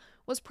allegedly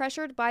was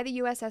pressured by the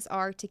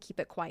USSR to keep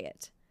it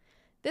quiet.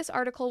 This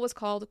article was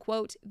called,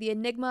 quote, "The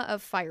Enigma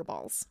of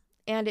Fireballs,"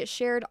 and it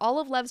shared all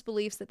of Lev's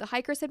beliefs that the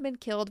hikers had been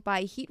killed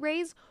by heat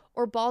rays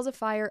or balls of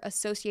fire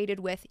associated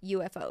with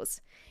UFOs.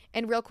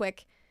 And real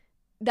quick,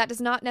 that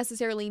does not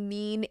necessarily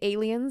mean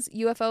aliens.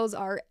 UFOs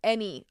are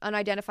any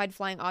unidentified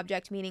flying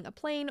object, meaning a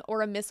plane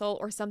or a missile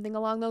or something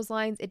along those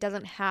lines. It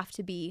doesn't have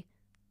to be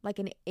like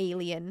an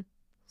alien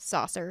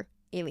saucer,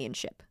 alien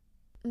ship.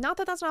 Not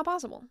that that's not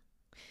possible.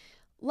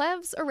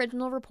 Lev's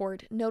original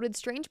report noted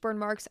strange burn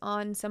marks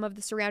on some of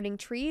the surrounding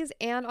trees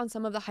and on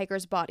some of the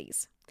hikers'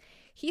 bodies.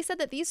 He said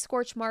that these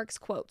scorch marks,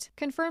 quote,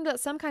 confirmed that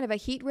some kind of a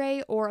heat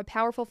ray or a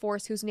powerful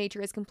force whose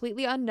nature is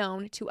completely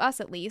unknown, to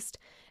us at least,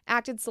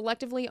 acted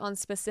selectively on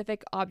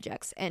specific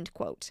objects, end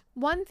quote.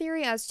 One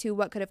theory as to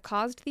what could have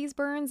caused these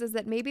burns is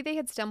that maybe they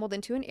had stumbled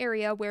into an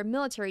area where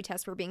military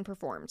tests were being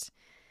performed.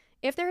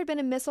 If there had been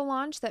a missile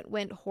launch that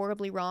went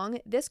horribly wrong,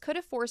 this could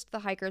have forced the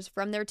hikers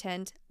from their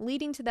tent,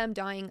 leading to them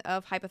dying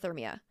of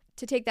hypothermia.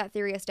 To take that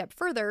theory a step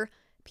further,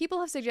 people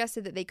have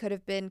suggested that they could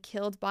have been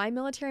killed by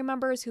military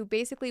members who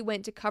basically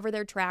went to cover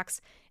their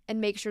tracks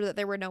and make sure that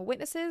there were no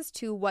witnesses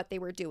to what they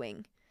were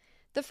doing.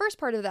 The first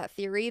part of that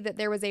theory, that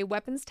there was a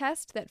weapons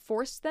test that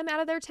forced them out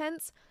of their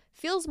tents,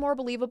 feels more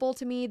believable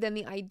to me than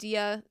the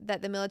idea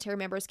that the military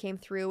members came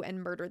through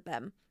and murdered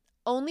them.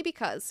 Only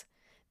because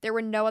there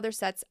were no other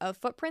sets of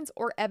footprints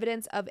or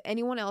evidence of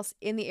anyone else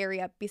in the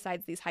area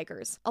besides these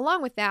hikers.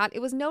 Along with that, it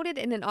was noted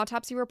in an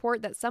autopsy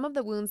report that some of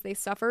the wounds they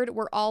suffered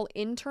were all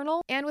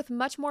internal and with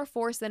much more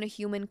force than a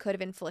human could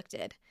have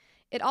inflicted.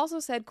 It also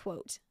said,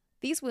 quote,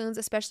 these wounds,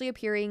 especially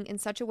appearing in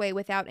such a way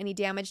without any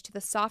damage to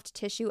the soft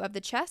tissue of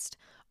the chest,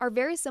 are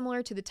very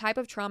similar to the type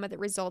of trauma that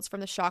results from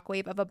the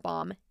shockwave of a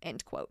bomb,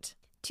 end quote.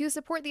 To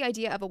support the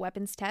idea of a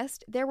weapons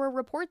test, there were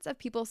reports of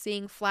people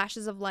seeing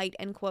flashes of light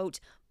and, quote,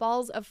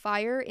 balls of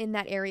fire in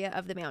that area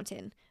of the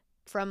mountain,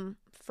 from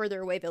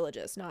further away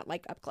villages, not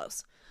like up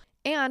close.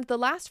 And the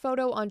last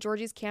photo on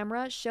Georgie's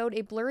camera showed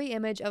a blurry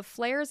image of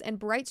flares and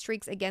bright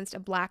streaks against a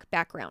black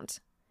background.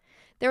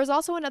 There was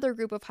also another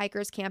group of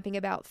hikers camping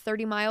about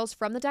 30 miles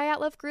from the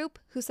Dyatlov group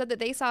who said that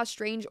they saw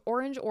strange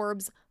orange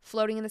orbs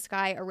floating in the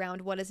sky around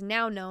what is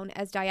now known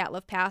as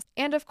Dyatlov Pass,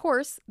 and of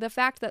course, the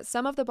fact that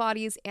some of the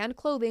bodies and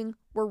clothing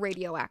were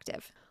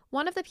radioactive.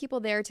 One of the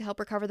people there to help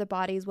recover the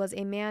bodies was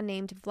a man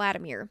named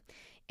Vladimir,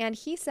 and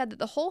he said that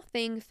the whole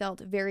thing felt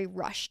very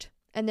rushed.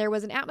 And there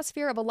was an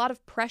atmosphere of a lot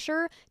of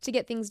pressure to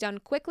get things done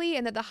quickly,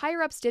 and that the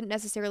higher-ups didn't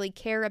necessarily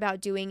care about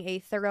doing a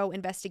thorough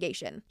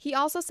investigation. He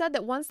also said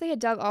that once they had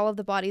dug all of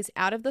the bodies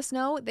out of the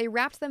snow, they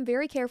wrapped them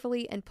very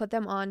carefully and put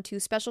them onto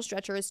special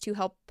stretchers to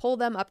help pull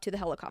them up to the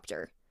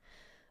helicopter.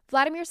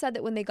 Vladimir said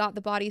that when they got the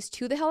bodies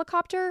to the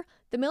helicopter,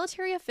 the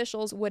military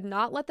officials would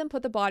not let them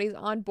put the bodies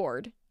on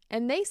board,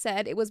 and they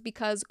said it was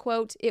because,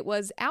 quote, it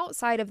was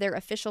outside of their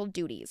official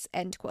duties,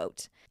 end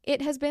quote.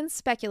 It has been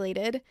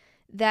speculated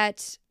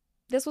that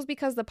this was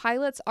because the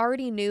pilots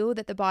already knew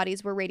that the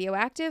bodies were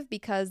radioactive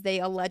because they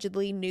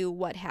allegedly knew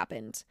what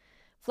happened.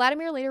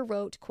 Vladimir later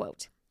wrote,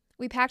 quote,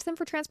 we packed them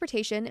for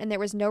transportation and there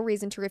was no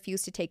reason to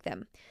refuse to take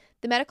them.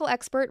 The medical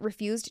expert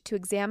refused to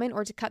examine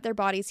or to cut their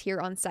bodies here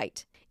on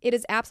site. It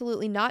is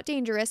absolutely not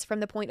dangerous from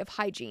the point of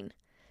hygiene.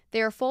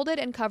 They are folded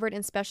and covered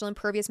in special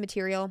impervious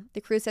material. The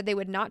crew said they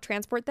would not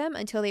transport them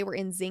until they were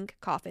in zinc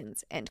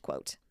coffins, end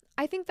quote.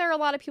 I think there are a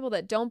lot of people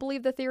that don't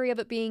believe the theory of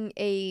it being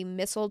a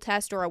missile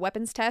test or a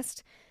weapons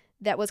test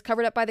that was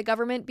covered up by the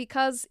government,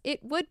 because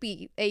it would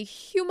be a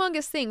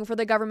humongous thing for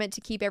the government to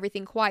keep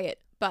everything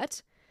quiet.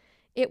 But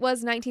it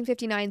was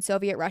 1959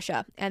 Soviet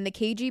Russia, and the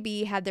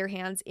KGB had their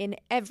hands in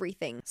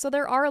everything. So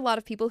there are a lot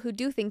of people who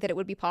do think that it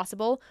would be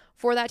possible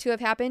for that to have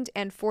happened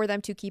and for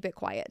them to keep it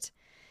quiet.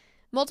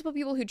 Multiple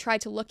people who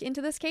tried to look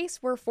into this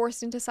case were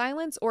forced into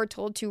silence or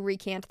told to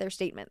recant their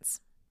statements.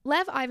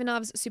 Lev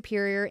Ivanov's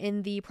superior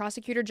in the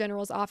prosecutor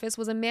general's office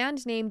was a man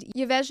named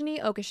Yevgeny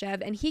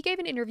Okashev, and he gave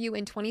an interview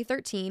in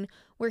 2013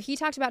 where he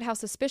talked about how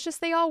suspicious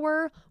they all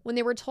were when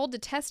they were told to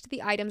test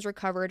the items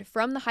recovered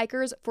from the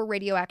hikers for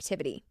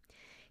radioactivity.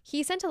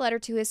 He sent a letter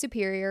to his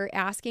superior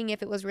asking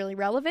if it was really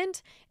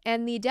relevant,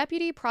 and the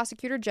deputy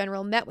prosecutor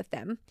general met with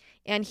them,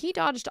 and he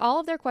dodged all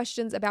of their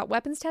questions about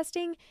weapons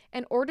testing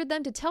and ordered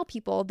them to tell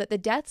people that the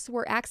deaths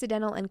were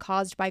accidental and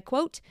caused by,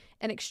 quote,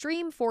 an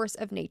extreme force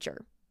of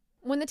nature.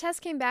 When the test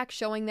came back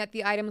showing that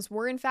the items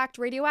were in fact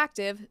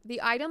radioactive,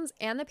 the items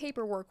and the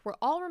paperwork were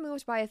all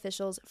removed by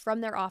officials from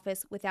their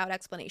office without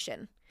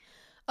explanation.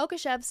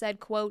 Okashev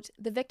said, quote,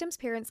 the victims'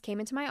 parents came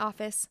into my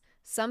office,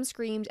 some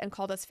screamed and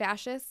called us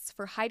fascists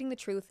for hiding the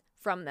truth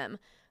from them,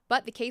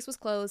 but the case was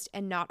closed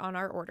and not on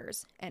our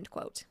orders, end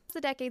quote. As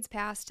the decades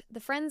passed, the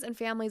friends and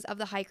families of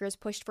the hikers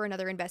pushed for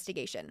another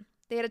investigation.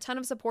 They had a ton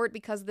of support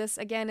because this,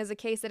 again, is a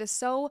case that is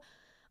so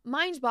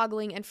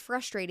mind-boggling and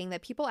frustrating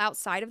that people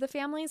outside of the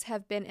families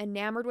have been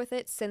enamored with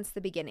it since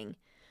the beginning.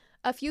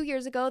 A few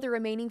years ago, the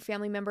remaining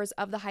family members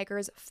of the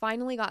hikers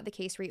finally got the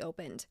case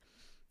reopened.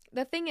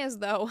 The thing is,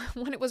 though,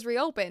 when it was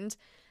reopened,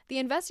 the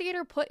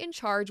investigator put in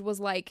charge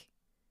was like,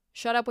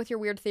 shut up with your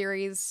weird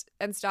theories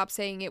and stop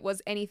saying it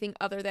was anything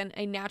other than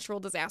a natural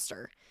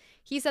disaster.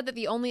 He said that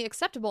the only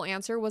acceptable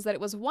answer was that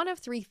it was one of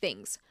three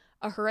things: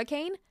 a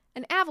hurricane,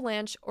 an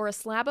avalanche, or a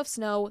slab of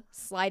snow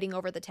sliding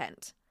over the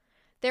tent.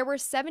 There were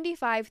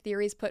 75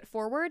 theories put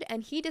forward,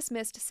 and he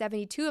dismissed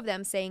 72 of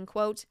them, saying,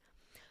 quote,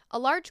 "A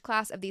large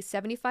class of these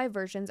 75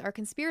 versions are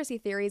conspiracy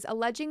theories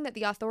alleging that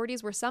the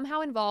authorities were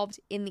somehow involved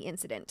in the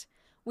incident.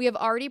 We have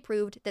already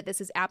proved that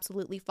this is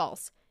absolutely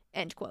false."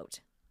 End quote.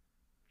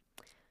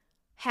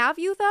 Have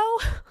you, though?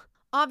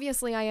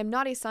 Obviously, I am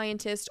not a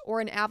scientist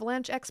or an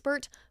avalanche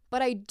expert,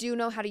 but I do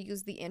know how to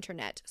use the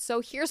internet. So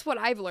here's what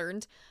I've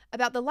learned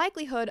about the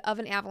likelihood of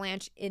an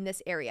avalanche in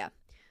this area.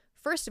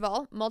 First of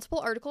all, multiple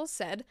articles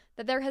said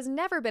that there has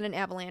never been an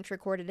avalanche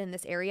recorded in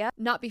this area,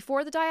 not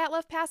before the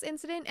Dyatlov Pass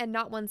incident and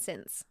not one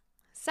since.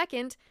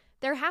 Second,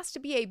 there has to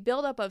be a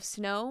buildup of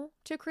snow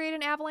to create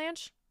an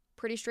avalanche.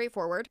 Pretty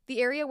straightforward. The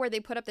area where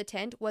they put up the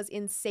tent was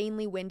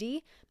insanely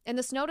windy, and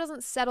the snow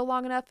doesn't settle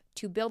long enough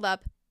to build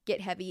up, get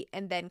heavy,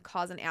 and then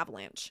cause an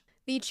avalanche.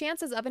 The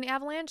chances of an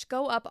avalanche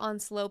go up on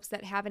slopes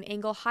that have an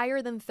angle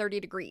higher than 30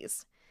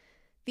 degrees.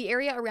 The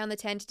area around the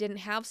tent didn't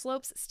have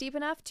slopes steep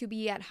enough to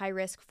be at high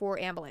risk for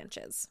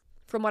avalanches,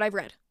 from what I've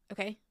read,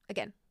 okay?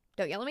 Again,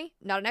 don't yell at me,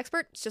 not an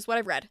expert, it's just what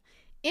I've read.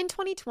 In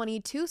 2020,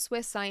 2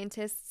 Swiss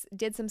scientists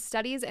did some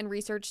studies and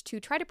research to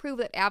try to prove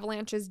that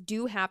avalanches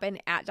do happen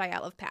at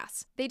Dyatlov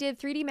Pass. They did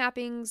 3D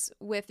mappings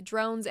with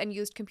drones and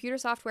used computer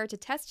software to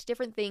test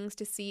different things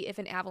to see if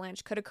an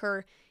avalanche could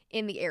occur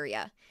in the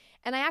area.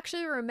 And I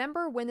actually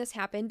remember when this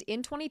happened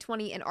in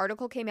 2020, an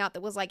article came out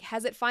that was like,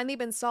 has it finally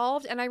been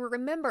solved? And I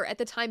remember at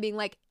the time being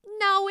like,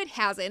 no, it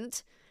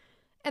hasn't.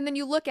 And then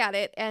you look at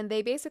it and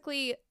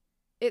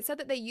it said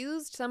that they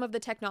used some of the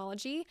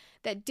technology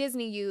that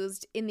Disney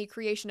used in the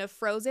creation of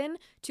Frozen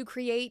to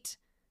create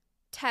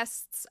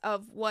tests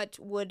of what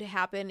would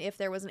happen if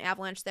there was an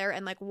avalanche there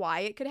and like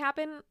why it could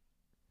happen.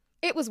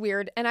 It was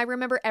weird, and I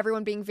remember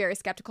everyone being very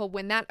skeptical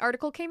when that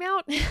article came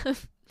out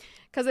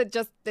because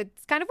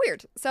it's kind of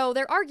weird. So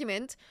their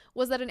argument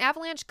was that an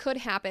avalanche could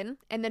happen,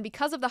 and then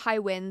because of the high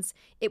winds,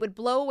 it would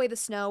blow away the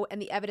snow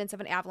and the evidence of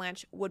an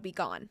avalanche would be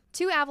gone.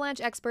 2 avalanche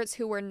experts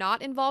who were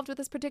not involved with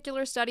this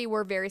particular study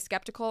were very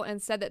skeptical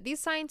and said that these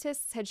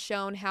scientists had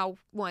shown how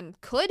one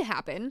could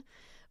happen,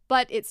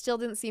 but it still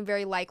didn't seem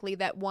very likely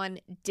that one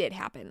did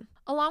happen.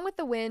 Along with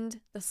the wind,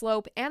 the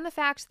slope, and the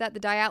fact that the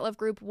Dyatlov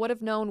group would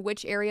have known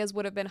which areas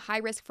would have been high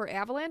risk for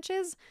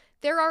avalanches,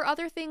 there are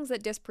other things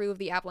that disprove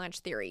the avalanche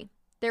theory.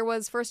 There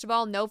was, first of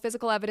all, no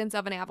physical evidence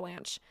of an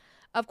avalanche.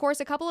 Of course,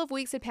 a couple of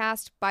weeks had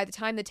passed by the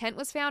time the tent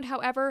was found.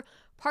 However,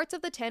 parts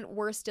of the tent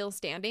were still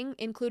standing,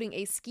 including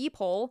a ski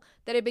pole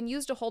that had been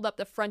used to hold up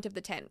the front of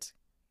the tent.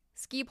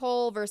 Ski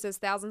pole versus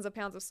thousands of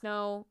pounds of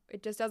snow,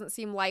 it just doesn't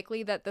seem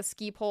likely that the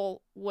ski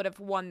pole would have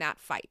won that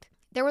fight.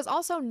 There was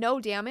also no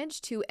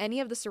damage to any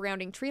of the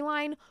surrounding tree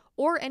line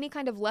or any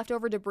kind of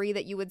leftover debris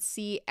that you would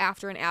see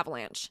after an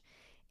avalanche.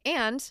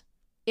 And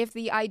if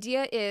the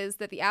idea is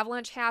that the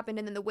avalanche happened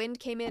and then the wind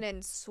came in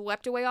and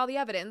swept away all the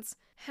evidence,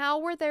 how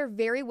were there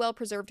very well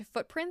preserved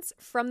footprints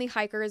from the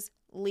hikers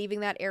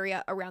leaving that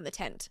area around the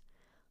tent?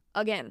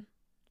 Again,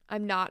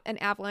 I'm not an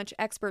avalanche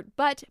expert,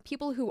 but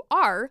people who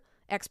are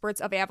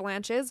experts of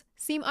avalanches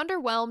seem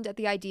underwhelmed at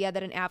the idea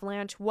that an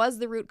avalanche was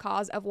the root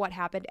cause of what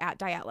happened at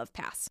Dyatlov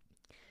Pass.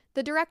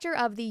 The director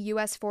of the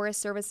U.S.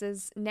 Forest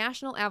Service's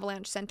National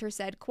Avalanche Center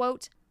said,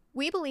 quote,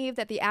 "We believe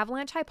that the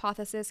avalanche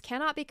hypothesis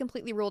cannot be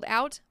completely ruled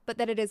out, but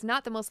that it is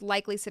not the most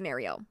likely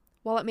scenario.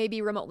 While it may be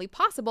remotely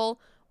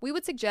possible, we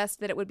would suggest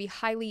that it would be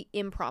highly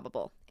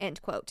improbable."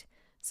 End quote.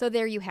 So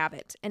there you have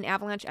it. An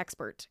avalanche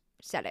expert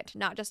said it,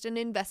 not just an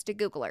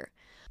Investi-Googler.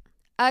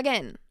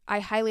 Again, I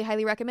highly,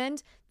 highly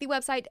recommend the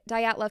website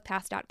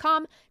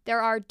dyatlovpass.com.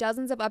 There are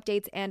dozens of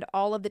updates and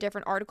all of the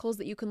different articles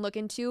that you can look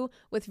into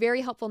with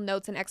very helpful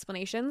notes and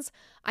explanations.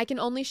 I can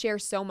only share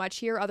so much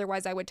here,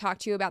 otherwise I would talk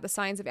to you about the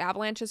signs of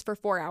avalanches for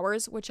 4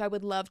 hours, which I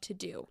would love to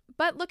do.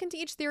 But look into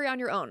each theory on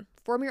your own.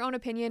 Form your own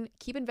opinion,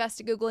 keep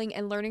Investi-Googling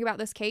and learning about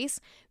this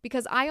case,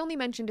 because I only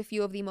mentioned a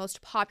few of the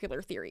most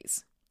popular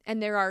theories.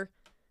 And there are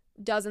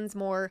dozens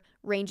more,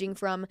 ranging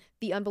from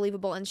the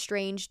unbelievable and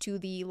strange to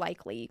the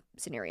likely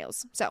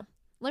scenarios. So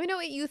let me know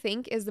what you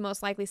think is the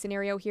most likely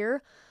scenario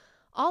here.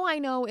 All I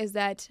know is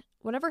that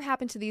whatever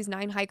happened to these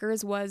 9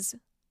 hikers was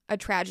a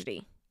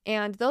tragedy.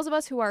 And those of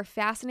us who are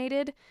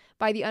fascinated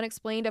by the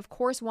unexplained, of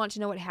course, want to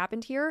know what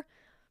happened here.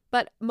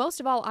 But most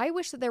of all, I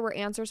wish that there were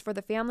answers for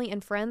the family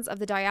and friends of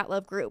the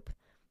Dyatlov group.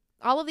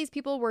 All of these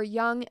people were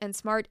young and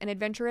smart and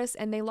adventurous,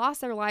 and they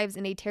lost their lives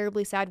in a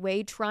terribly sad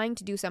way trying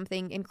to do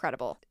something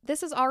incredible.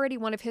 This is already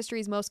one of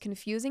history's most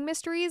confusing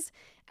mysteries,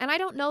 and I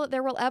don't know that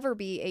there will ever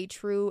be a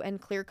true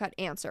and clear-cut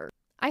answer.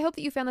 I hope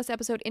that you found this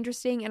episode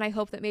interesting, and I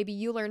hope that maybe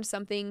you learned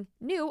something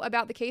new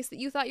about the case that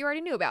you thought you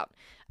already knew about.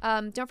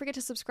 Don't forget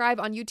to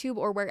subscribe on YouTube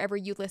or wherever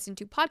you listen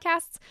to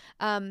podcasts.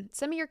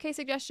 Send me your case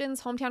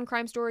suggestions, hometown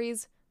crime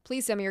stories.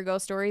 Please send me your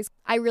ghost stories.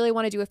 I really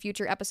want to do a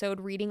future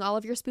episode reading all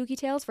of your spooky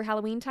tales for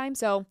Halloween time,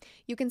 so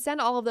you can send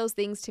all of those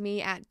things to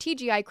me at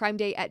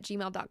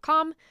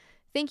tgicrimeday@gmail.com.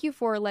 Thank you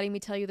for letting me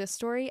tell you this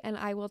story, and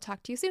I will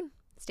talk to you soon.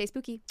 Stay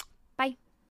spooky. Bye.